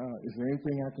 Is there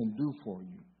anything I can do for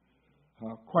you?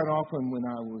 Quite often when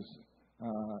I was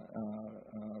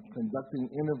conducting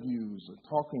interviews or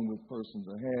talking with persons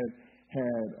or had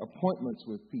appointments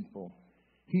with people,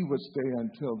 he would stay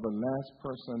until the last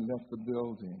person left the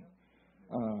building.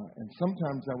 And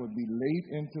sometimes I would be late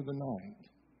into the night.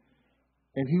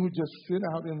 And he would just sit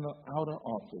out in the outer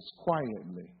office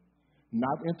quietly,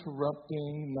 not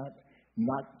interrupting,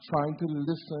 not trying to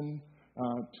listen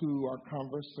to our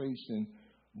conversation,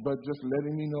 but just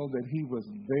letting me know that he was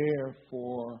there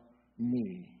for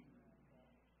me.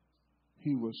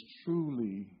 He was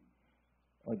truly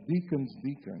a deacon's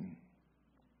deacon,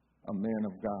 a man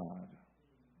of God.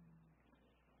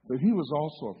 But he was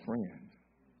also a friend.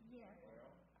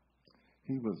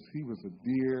 He was a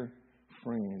dear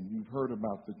friend. You've heard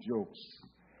about the jokes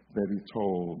that he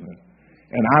told.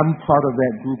 And I'm part of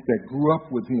that group that grew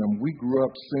up with him. We grew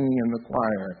up singing in the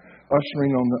choir,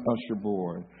 ushering on the usher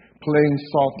board, playing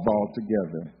softball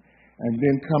together, and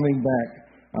then coming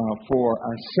back for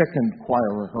our second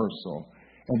choir rehearsal.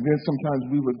 And then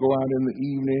sometimes we would go out in the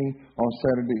evening, on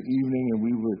Saturday evening, and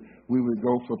we would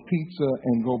go for pizza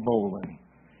and go bowling.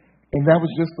 And that was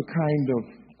just the kind of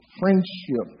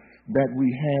friendship that we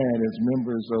had as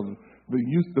members of the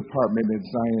youth department at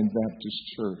Zion Baptist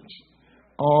Church.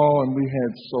 Oh, and we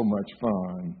had so much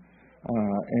fun.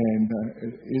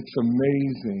 It's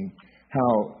amazing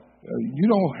how you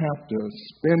don't have to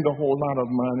spend a whole lot of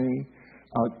money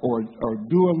or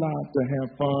do a lot to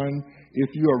have fun.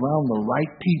 If you're around the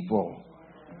right people,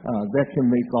 that can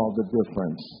make all the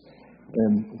difference.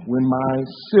 And when my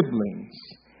siblings,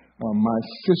 my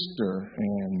sister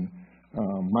and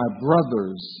my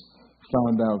brothers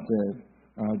found out that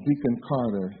Deacon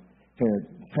Carter had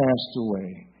passed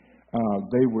away,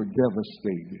 they were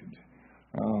devastated.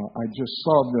 I just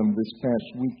saw them this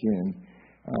past weekend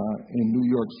in New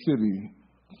York City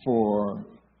for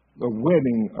the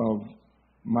wedding of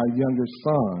my youngest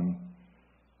son,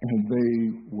 and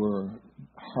they were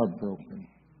heartbroken.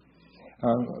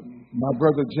 My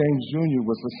brother James Jr.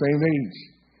 was the same age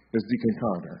as Deacon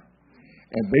Carter,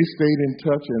 and they stayed in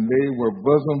touch, and they were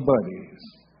bosom buddies.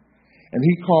 And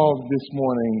he called this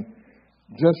morning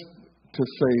just to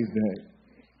say that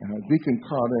Deacon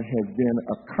Carter had been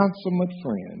a consummate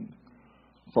friend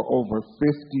for over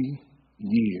 50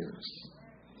 years.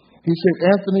 He said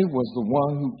Anthony was the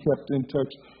one who kept in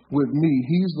touch with me.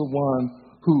 He's the one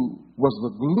who was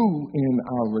the glue in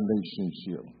our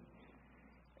relationship.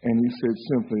 And he said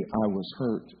simply, I was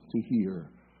hurt to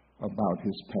hear about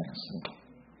his passing.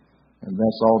 And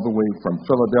that's all the way from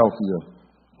Philadelphia,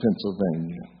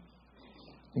 Pennsylvania.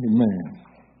 Amen.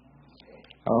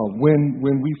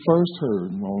 When we first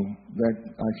heard, that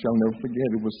I shall never forget,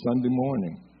 it was Sunday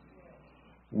morning.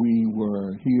 We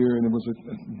were here, and it was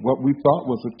what we thought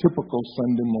was a typical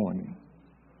Sunday morning.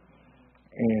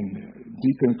 And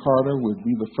Deacon Carter would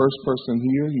be the first person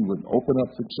here. He would open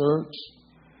up the church,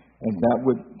 and that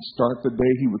would start the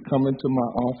day. He would come into my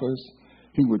office.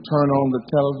 He would turn on the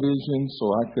television so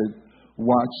I could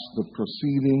watch the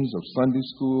proceedings of Sunday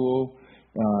school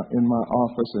in my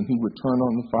office, and he would turn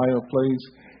on the fireplace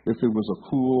if it was a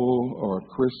cool,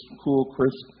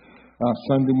 crisp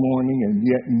Sunday morning, and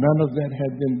yet none of that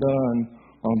had been done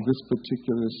on this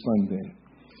particular Sunday.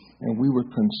 And we were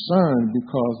concerned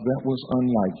because that was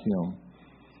unlike him.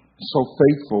 So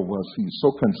faithful was he,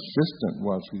 so consistent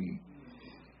was he.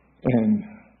 And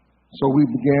so we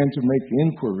began to make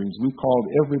inquiries. We called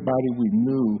everybody we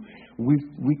knew.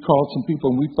 We called some people,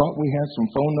 and we thought we had some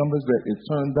phone numbers that it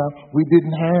turned out we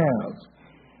didn't have.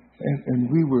 And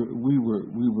we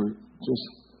were just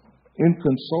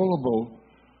inconsolable.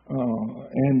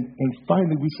 And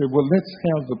finally we said, well, let's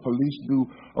have the police do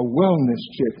a wellness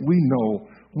check. We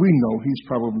know he's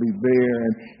probably there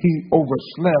and he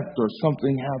overslept or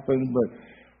something happened, but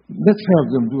let's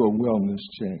have them do a wellness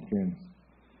check. And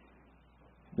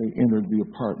they entered the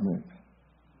apartment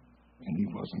and he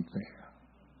wasn't there.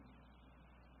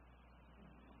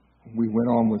 We went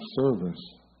on with service,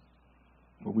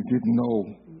 but we didn't know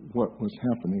what was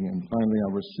happening. And finally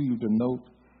I received a note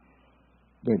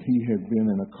that he had been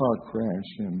in a car crash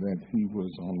and that he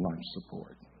was on life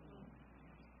support.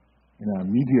 And I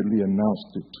immediately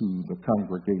announced it to the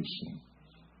congregation.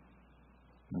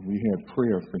 And we had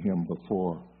prayer for him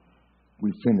before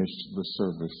we finished the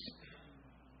service.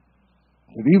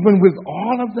 But even with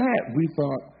all of that, we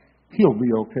thought, he'll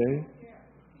be okay.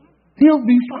 He'll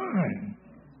be fine.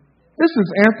 This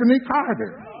is Anthony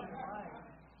Carter.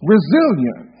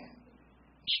 Resilient.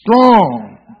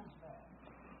 Strong.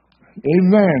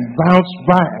 Amen. Bounced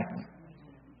back.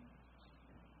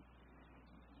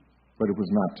 But it was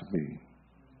not to be.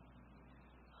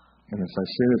 And as I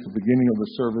said at the beginning of the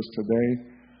service today,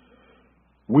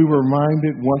 we were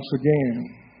reminded once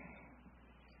again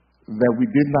that we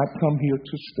did not come here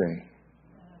to stay.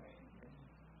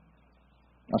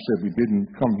 I said we didn't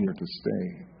come here to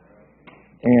stay.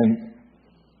 And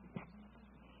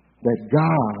that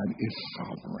God is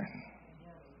sovereign.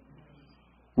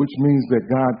 Which means that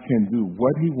God can do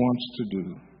what he wants to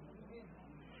do,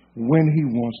 when he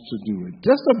wants to do it.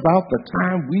 Just about the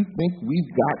time we think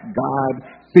we've got God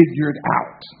figured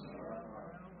out.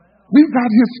 We've got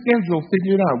his schedule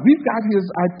figured out. We've got his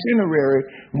itinerary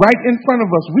right in front of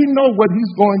us. We know what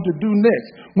he's going to do next.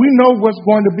 We know what's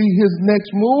going to be his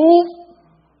next move.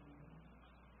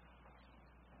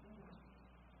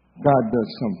 God does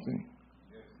something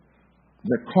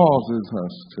that causes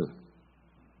us to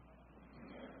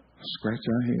scratch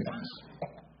our heads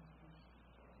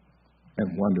and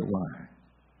wonder why.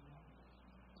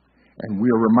 And we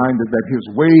are reminded that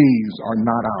his ways are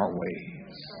not our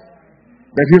ways,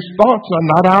 that his thoughts are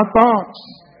not our thoughts.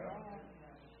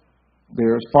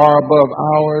 They're as far above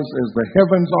ours as the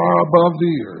heavens are above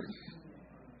the earth.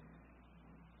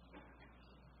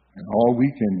 And all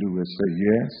we can do is say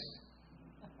yes,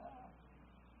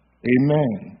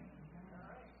 amen,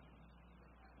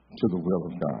 to the will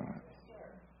of God.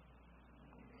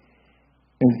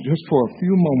 And just for a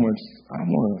few moments, I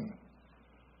want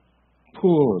to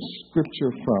pull a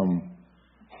scripture from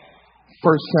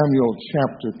 1 Samuel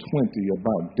chapter 20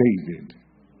 about David.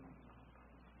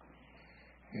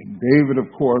 And David,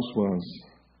 of course,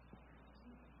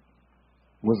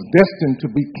 was destined to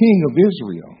be king of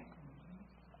Israel.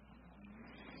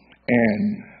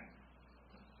 And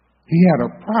he had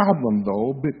a problem,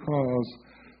 though, because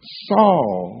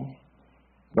Saul,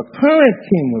 the current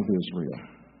king of Israel,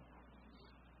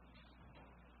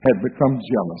 had become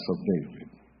jealous of David.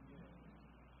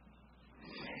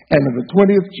 And in the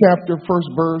 20th chapter, first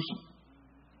verse,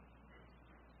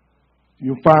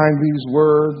 you'll find these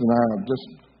words, and I'll just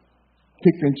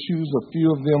pick and choose a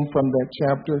few of them from that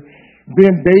chapter.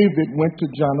 Then David went to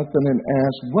Jonathan and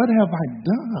asked, "What have I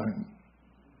done?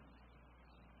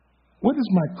 What is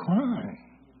my crime?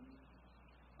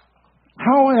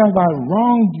 How have I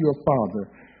wronged your father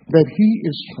that he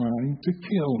is trying to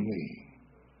kill me?"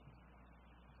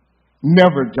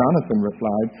 "Never," Jonathan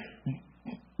replied.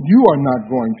 "You are not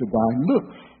going to die.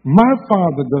 Look, my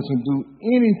father doesn't do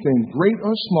anything great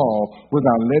or small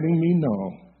without letting me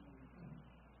know.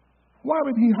 Why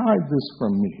would he hide this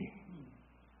from me?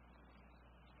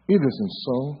 It isn't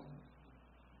so."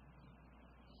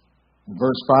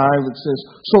 Verse 5, it says,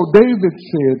 "So David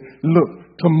said,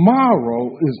 look,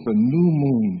 tomorrow is the new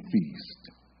moon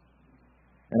feast.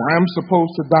 and I'm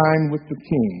supposed to dine with the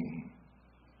king,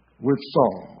 with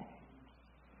Saul.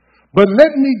 But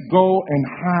let me go and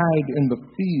hide in the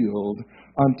field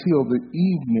until the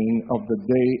evening of the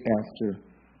day after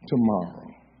tomorrow.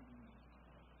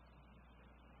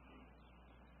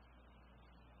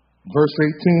 Verse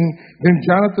 18, then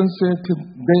Jonathan said to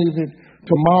David,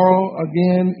 tomorrow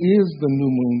again is the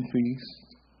new moon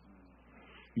feast.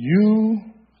 You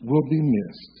will be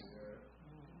missed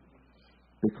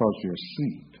because your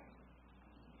seat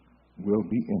will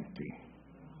be empty.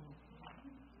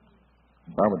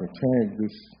 If I were to tag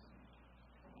this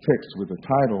text with a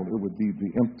title, it would be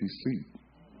The Empty Seat.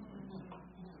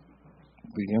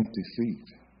 The Empty Seat.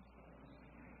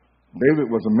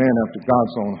 David was a man after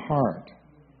God's own heart.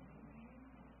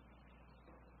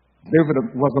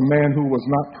 David was a man who was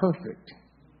not perfect,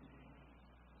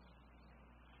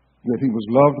 yet he was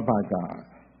loved by God.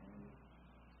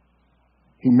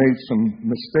 He made some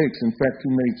mistakes. In fact, he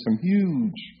made some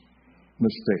huge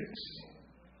mistakes.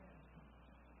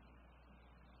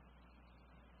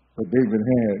 But David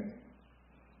had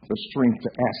the strength to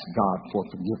ask God for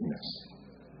forgiveness.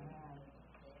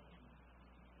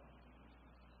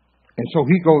 And so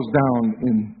he goes down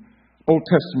in Old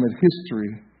Testament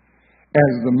history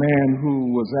as the man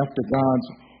who was after God's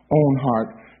own heart,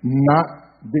 not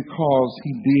because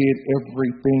he did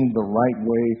everything the right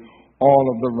way all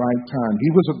of the right time.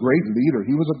 He was a great leader.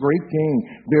 He was a great king.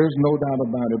 There's no doubt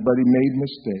about it, but he made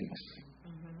mistakes.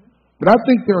 But I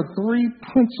think there are three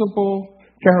principal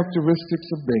characteristics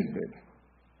of David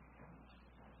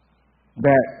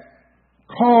that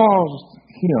caused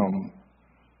him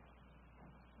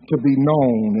to be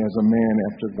known as a man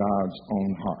after God's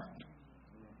own heart.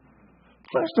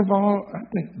 First of all, I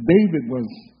think David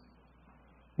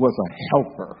was a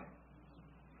helper.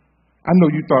 I know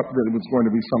you thought that it was going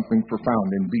to be something profound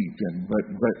and deep,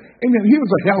 but amen, he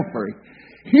was a helper.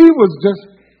 He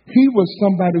was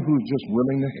somebody who was just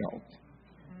willing to help.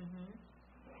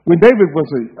 When David was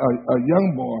a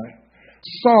young boy,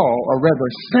 Saul, or rather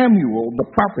Samuel, the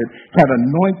prophet, had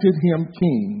anointed him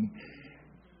king.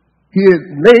 He had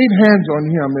laid hands on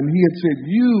him and he had said,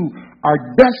 you are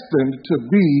destined to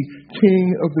be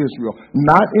king of Israel.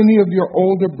 Not any of your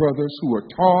older brothers who are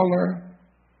taller,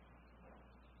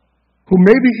 who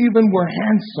maybe even were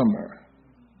handsomer.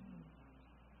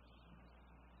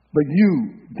 But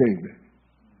you, David,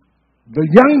 the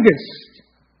youngest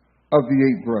of the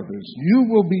 8 brothers, you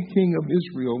will be king of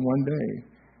Israel one day.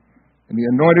 And he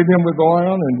anointed him with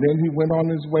oil, and then he went on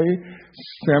his way.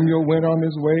 Samuel went on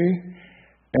his way,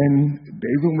 and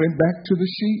David went back to the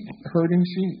sheep, herding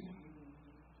sheep.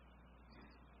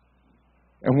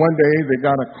 And one day they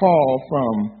got a call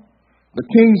from the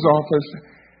king's office,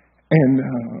 and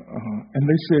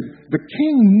they said, the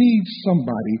king needs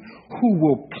somebody who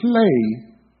will play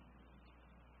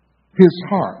his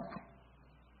harp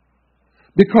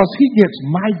because he gets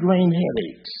migraine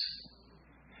headaches.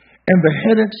 And the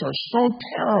headaches are so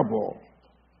terrible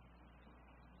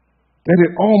that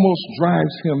it almost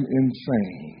drives him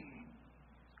insane.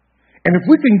 And if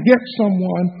we can get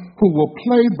someone who will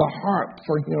play the harp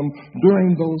for him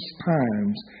during those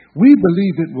times, we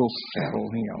believe it will settle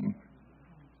him.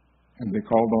 And they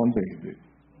called on David.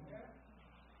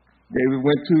 David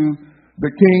went to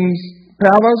the king's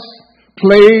palace,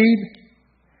 played,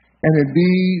 and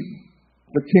indeed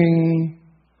the king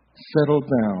settled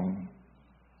down.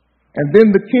 And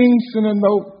then the king sent a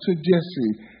note to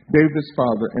Jesse, David's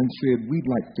father, and said, we'd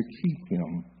like to keep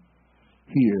him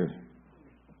here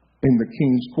in the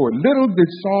king's court. Little did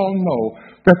Saul know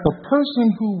that the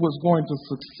person who was going to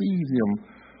succeed him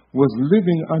was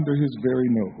living under his very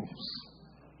nose.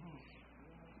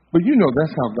 But you know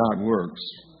that's how God works.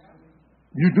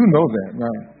 You do know that,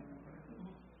 right?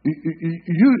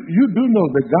 You do know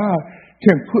that God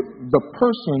can put the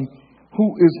person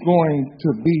who is going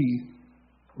to be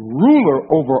ruler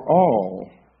over all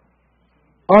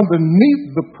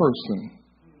underneath the person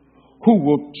who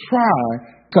will try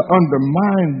to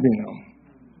undermine them,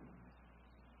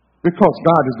 because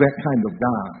God is that kind of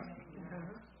God.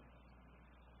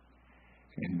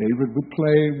 And David would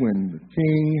play when the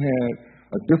king had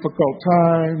a difficult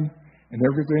time and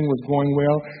everything was going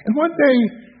well. And one day,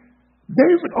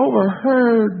 David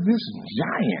overheard this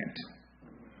giant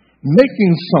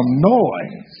making some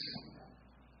noise.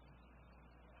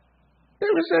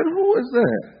 David said, who is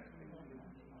that?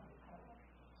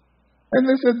 And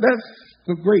they said, that's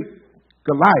the great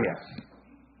Goliath.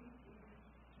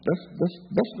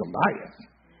 That's Goliath.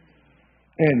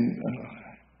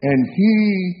 And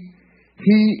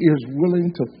he is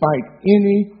willing to fight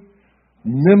any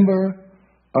member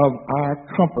of our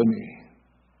company.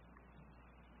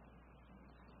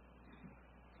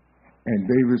 And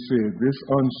David said, this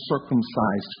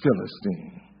uncircumcised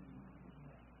Philistine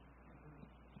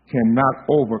cannot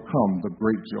overcome the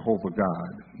great Jehovah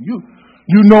God.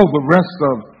 You know the rest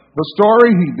of the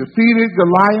story. He defeated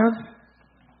Goliath.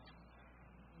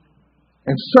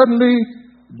 And suddenly,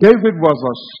 David was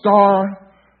a star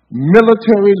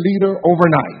military leader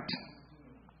overnight.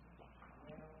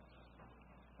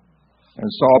 And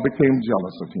Saul became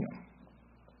jealous of him.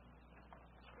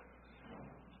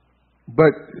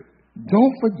 But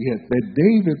don't forget that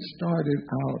David started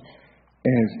out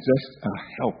as just a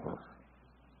helper.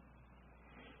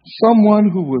 Someone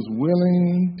who was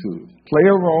willing to play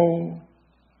a role,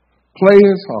 play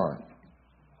his harp,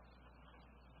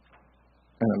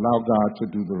 and allow God to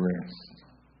do the rest.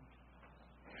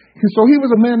 So he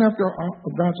was a man after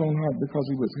God's own heart because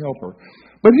he was a helper.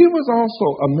 But he was also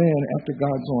a man after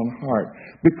God's own heart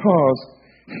because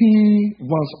he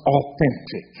was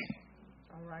authentic.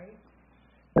 All right.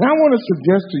 And I want to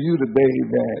suggest to you today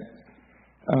that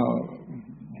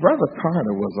Brother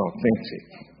Carter was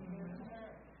authentic.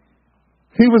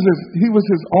 He was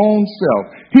his own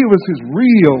self. He was his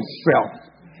real self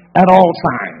at all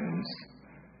times.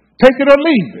 Take it or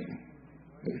leave it.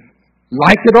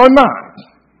 Like it or not.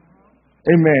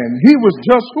 Amen. He was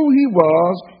just who he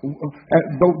was,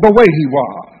 the way he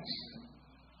was.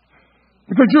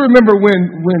 Because you remember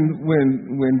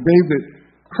when David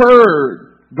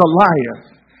heard Goliath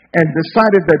and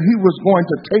decided that he was going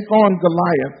to take on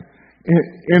Goliath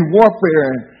in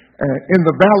warfare in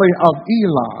the valley of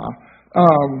Elah,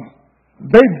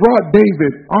 they brought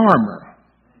David armor.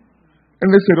 And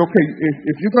they said, okay,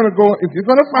 if you're going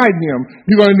to fight him,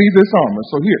 you're going to need this armor.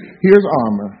 So here's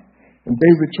armor. And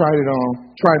David tried it on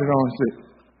and said,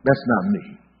 that's not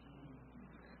me.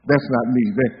 That's not me.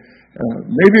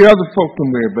 Maybe other folk can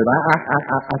wear it, but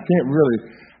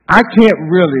I can't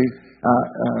really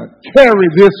carry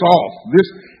this off.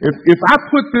 If I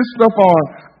put this stuff on,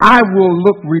 I will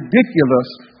look ridiculous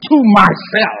to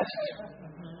myself.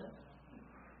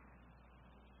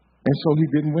 And so he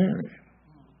didn't wear it.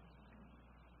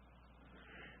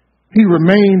 He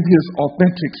remained his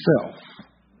authentic self,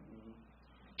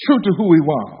 true to who he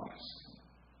was.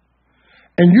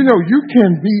 And you know, you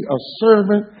can be a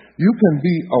servant, you can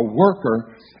be a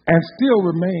worker, and still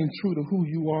remain true to who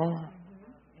you are.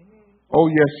 Oh,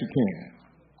 yes, you can.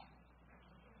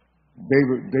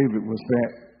 David was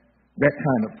that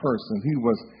kind of person. He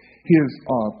was his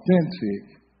authentic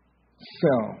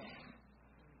self.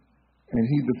 And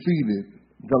he defeated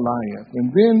Goliath.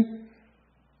 And then,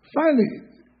 finally,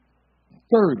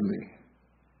 thirdly,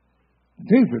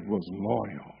 David was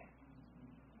loyal.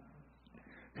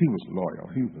 He was loyal.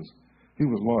 He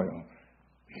was loyal.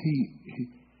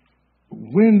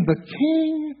 When the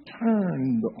king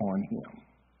turned on him,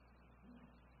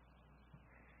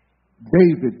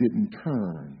 David didn't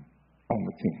turn on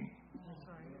the king.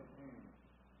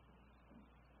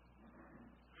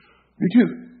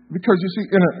 Because you see,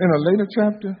 in a later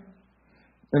chapter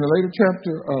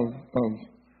of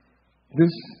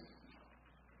this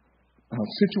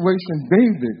situation,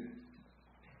 David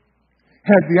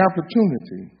had the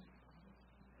opportunity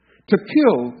to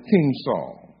kill King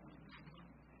Saul.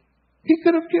 He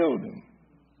could have killed him.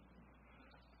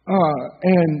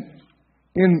 And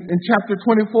in chapter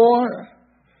 24,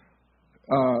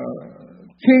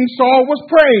 King Saul was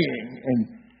praying,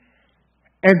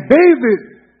 and David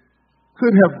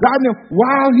could have gotten him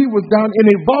while he was down in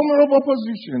a vulnerable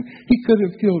position. He could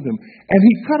have killed him. And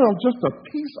he cut off just a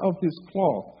piece of his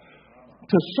cloth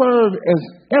to serve as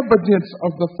evidence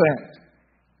of the fact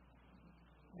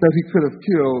that he could have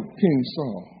killed King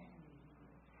Saul.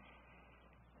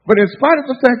 But in spite of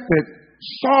the fact that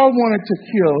Saul wanted to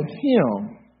kill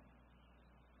him,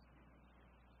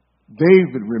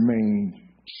 David remained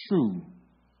true.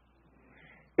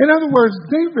 In other words,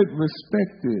 David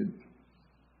respected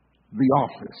the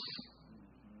office.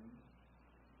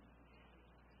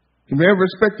 He may have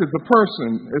respected the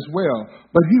person as well,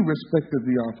 but he respected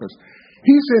the office.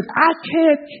 He said, I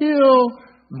can't kill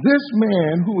this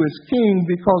man who is king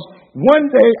because one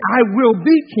day I will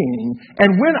be king.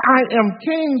 And when I am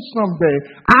king someday,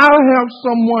 I'll have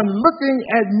someone looking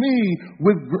at me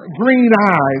with green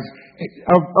eyes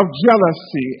of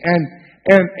jealousy. And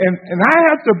I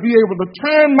have to be able to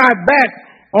turn my back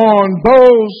on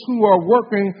those who are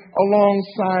working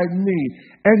alongside me.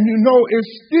 And you know,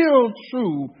 it's still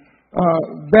true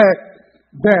that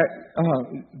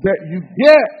you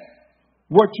get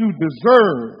what you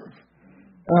deserve.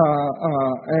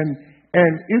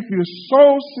 And if you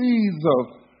sow seeds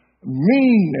of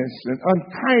meanness and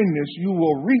unkindness, you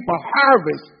will reap a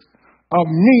harvest of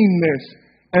meanness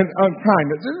and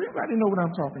unkindness. Does everybody know what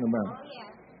I'm talking about?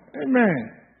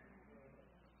 Amen.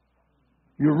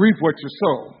 You reap what you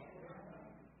sow.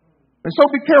 And so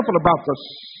be careful about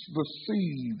the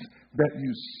seeds that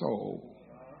you sow.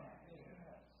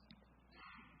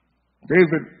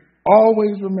 David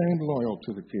always remained loyal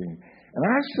to the king. And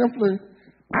I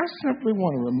simply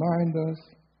want to remind us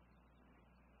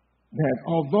that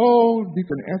although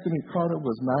Deacon Anthony Carter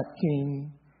was not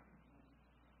king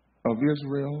of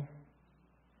Israel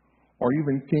or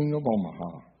even king of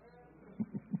Omaha,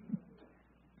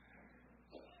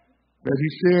 that he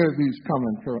shared these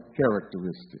common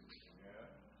characteristics.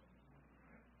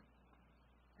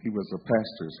 He was a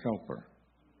pastor's helper.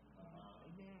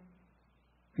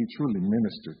 He truly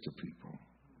ministered to people.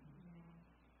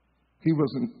 He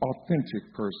was an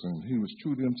authentic person. He was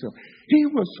true to himself. He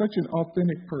was such an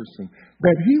authentic person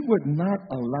that he would not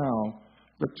allow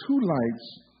the two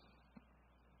lights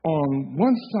on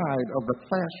one side of the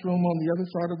classroom on the other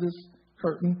side of this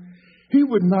curtain. He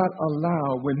would not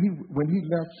allow, when he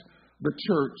left the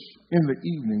church in the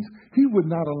evenings, he would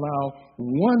not allow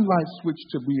one light switch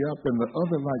to be up and the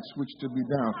other light switch to be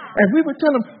down. And we would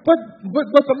tell him, but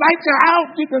the lights are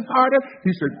out, Deacon Carter.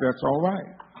 He said, that's all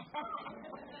right.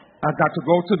 I've got to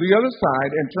go to the other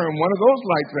side and turn one of those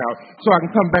lights out so I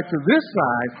can come back to this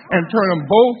side and turn them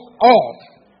both off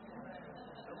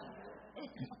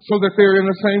so that they're in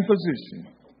the same position.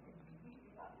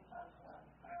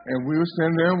 And we would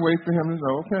stand there and wait for him to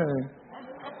say, okay.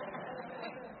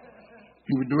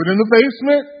 He would do it in the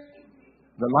basement.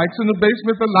 The lights in the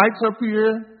basement, the lights up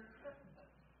here.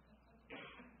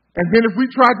 And then if we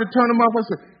tried to turn them off,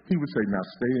 he would say, now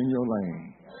stay in your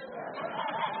lane.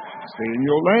 Stay in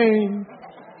your lane.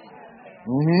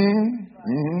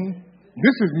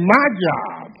 This is my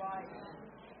job.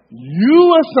 You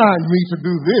assigned me to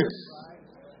do this.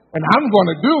 And I'm going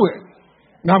to do it.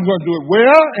 And I'm going to do it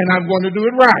well, and I'm going to do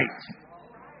it right.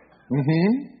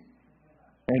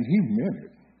 And he meant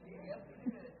it.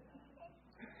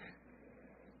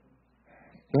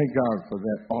 Thank God for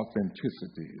that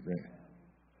authenticity there.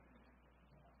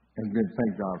 And then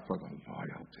thank God for the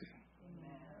loyalty.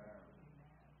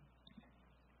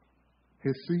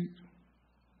 His seat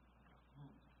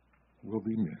will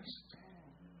be missed.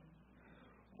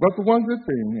 But the one good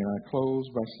thing, and I close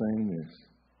by saying this,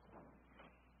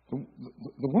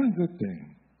 the one good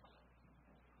thing,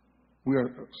 we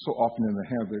are so often in the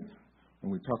habit,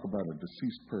 when we talk about a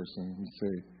deceased person,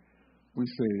 we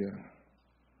say,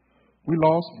 we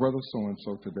lost brother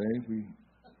so-and-so today.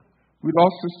 We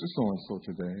lost sister so-and-so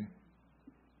today.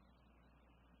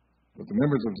 But the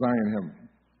members of Zion have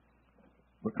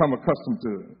become accustomed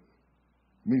to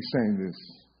me saying this.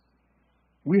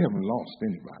 We haven't lost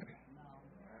anybody.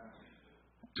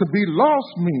 To be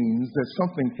lost means that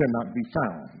something cannot be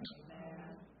found.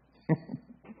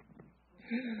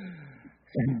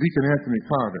 And Deacon Anthony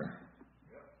Carter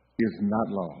is not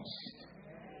lost.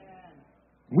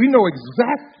 We know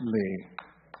exactly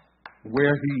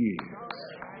where he is.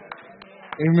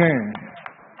 Amen.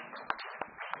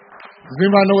 Does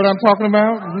anybody know what I'm talking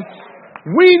about?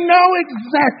 We know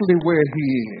exactly where he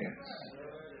is.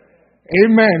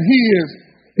 Amen.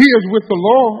 He is with the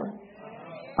Lord.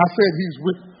 I said he's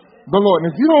with the Lord.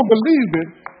 And if you don't believe it,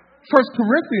 2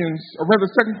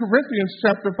 Corinthians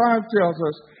chapter 5 tells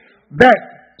us that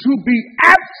to be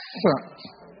absent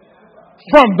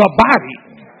from the body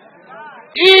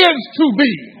is to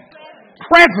be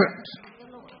present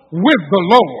with the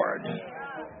Lord.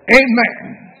 Amen.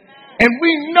 And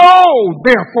we know,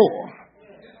 therefore,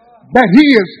 that he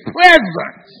is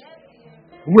present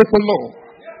with the Lord.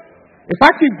 If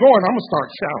I keep going, I'm going to start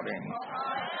shouting.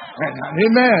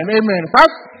 Amen. Amen.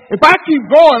 If I keep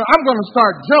going, I'm going to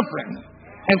start jumping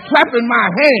and clapping my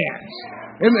hands.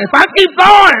 Amen. If I keep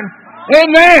going,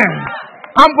 amen,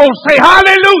 I'm going to say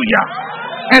hallelujah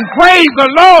and praise the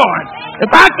Lord. If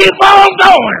I keep on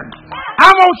going,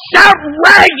 I'm going to shout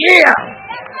right here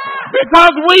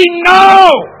because we know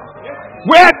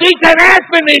where Deacon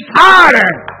Anthony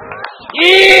Carter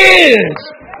is.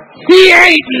 He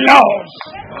ain't lost.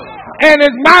 And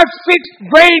as my 6th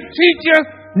grade teacher,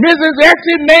 Mrs.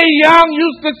 Essie Mae Young,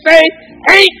 used to say,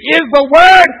 ain't is the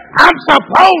word I'm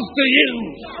supposed to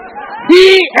use.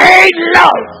 He ain't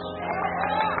lost.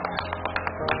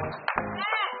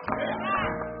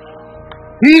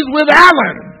 He's with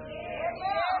Alan.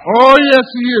 Oh, yes,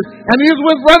 he is. And he's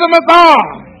with Brother McGaw.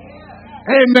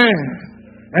 Amen.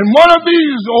 And one of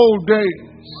these old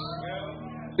days,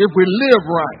 if we live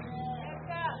right,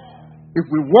 if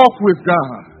we walk with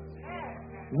God,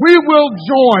 we will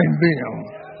join them.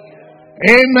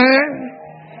 Amen.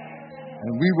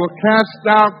 And we will cast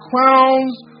our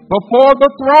crowns before the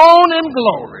throne in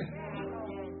glory.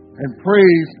 and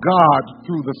praise God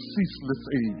through the ceaseless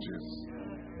ages.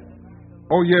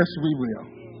 Oh, yes, we will.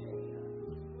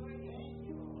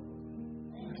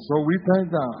 So we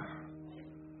thank God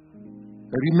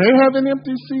that He may have an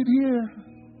empty seat here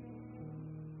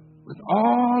with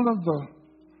all of the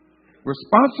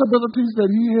responsibilities that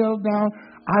He held down.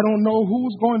 I don't know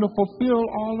who's going to fulfill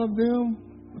all of them,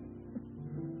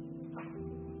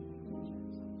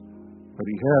 but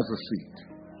He has a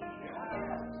seat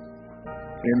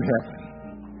in heaven.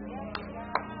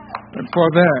 And for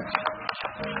that,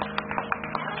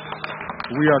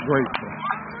 we are grateful.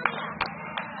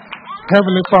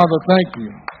 Heavenly Father, thank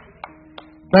you.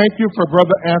 Thank you for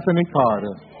Brother Anthony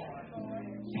Carter.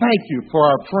 Thank you for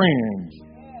our friends.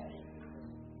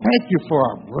 Thank you for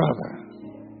our brother.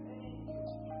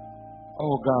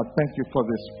 Oh God, thank you for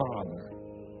this father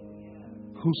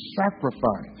who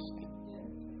sacrificed,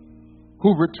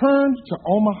 who returned to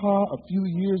Omaha a few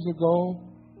years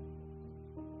ago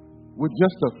with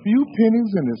just a few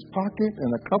pennies in his pocket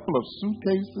and a couple of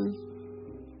suitcases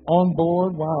on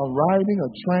board while riding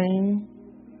a train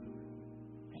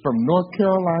from North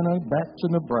Carolina back to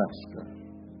Nebraska.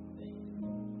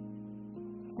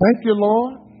 Thank you,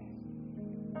 Lord,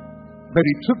 that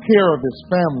He took care of His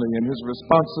family and His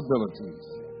responsibilities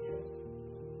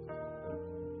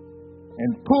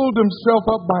and pulled Himself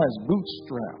up by His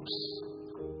bootstraps.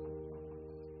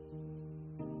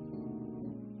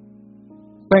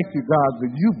 Thank you, God,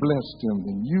 that You blessed him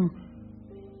and You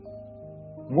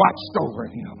watched over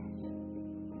him.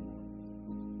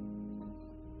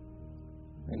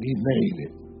 And he made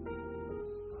it.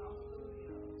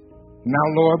 Now,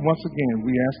 Lord, once again,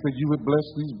 we ask that You would bless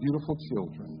these beautiful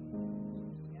children.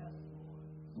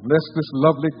 Bless this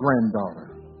lovely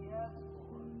granddaughter.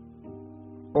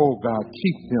 Oh, God,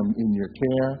 keep them in Your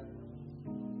care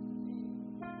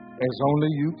as only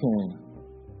You can.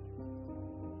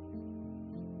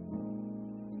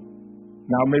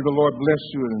 Now, may the Lord bless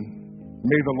you and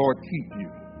may the Lord keep you.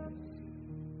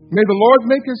 May the Lord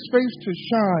make His face to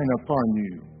shine upon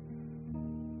you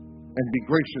and be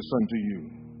gracious unto you.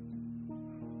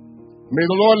 May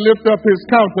the Lord lift up His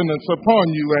countenance upon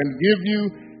you and give you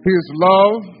His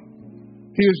love,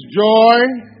 His joy,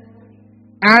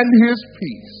 and His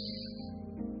peace.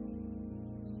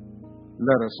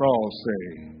 Let us all say,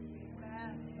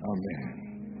 Amen.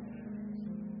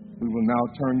 We will now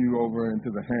turn you over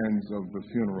into the hands of the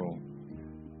funeral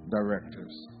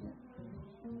directors.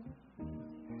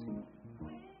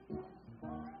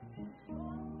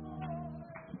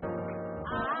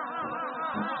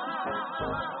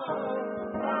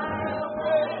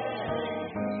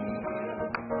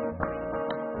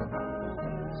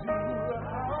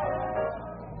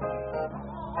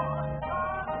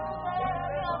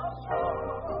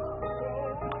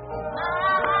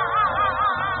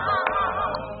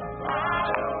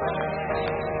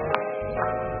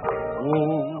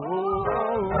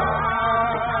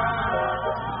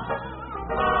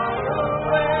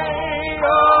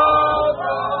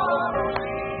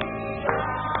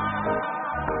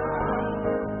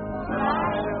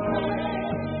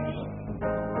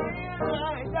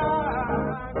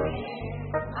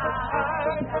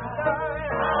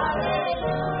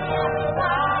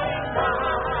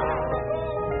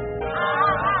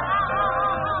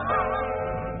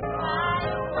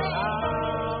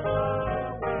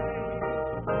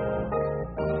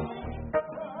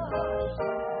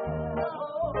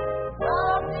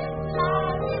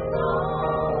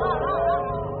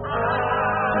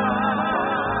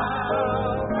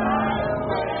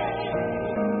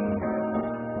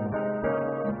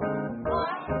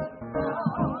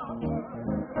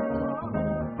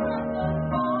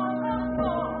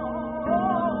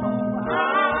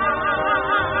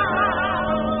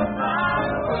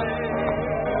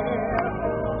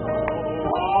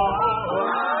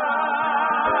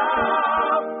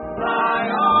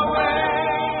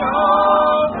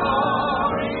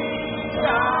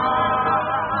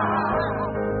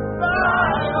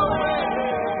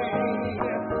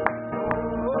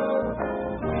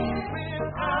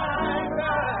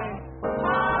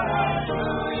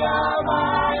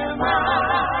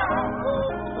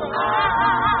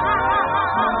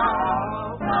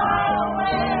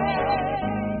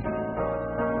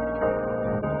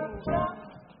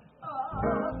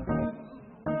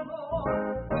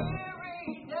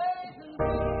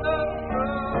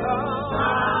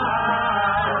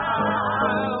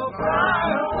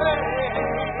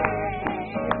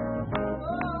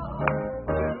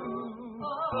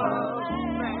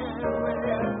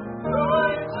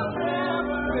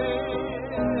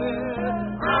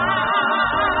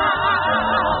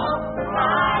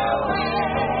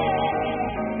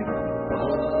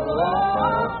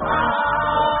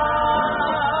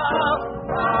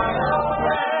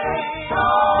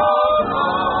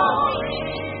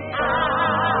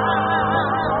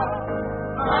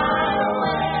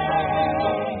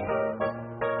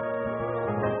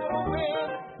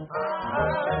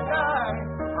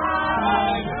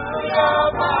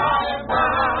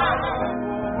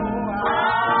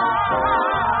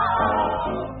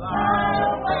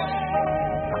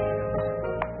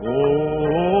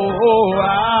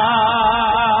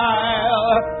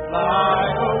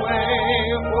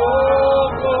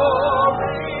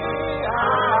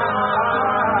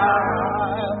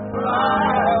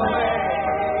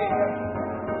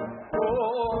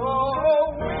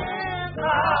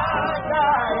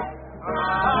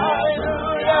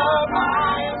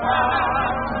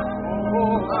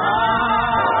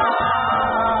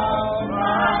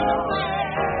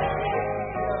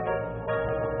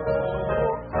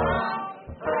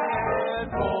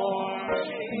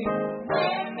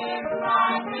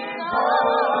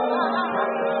 Hallelujah.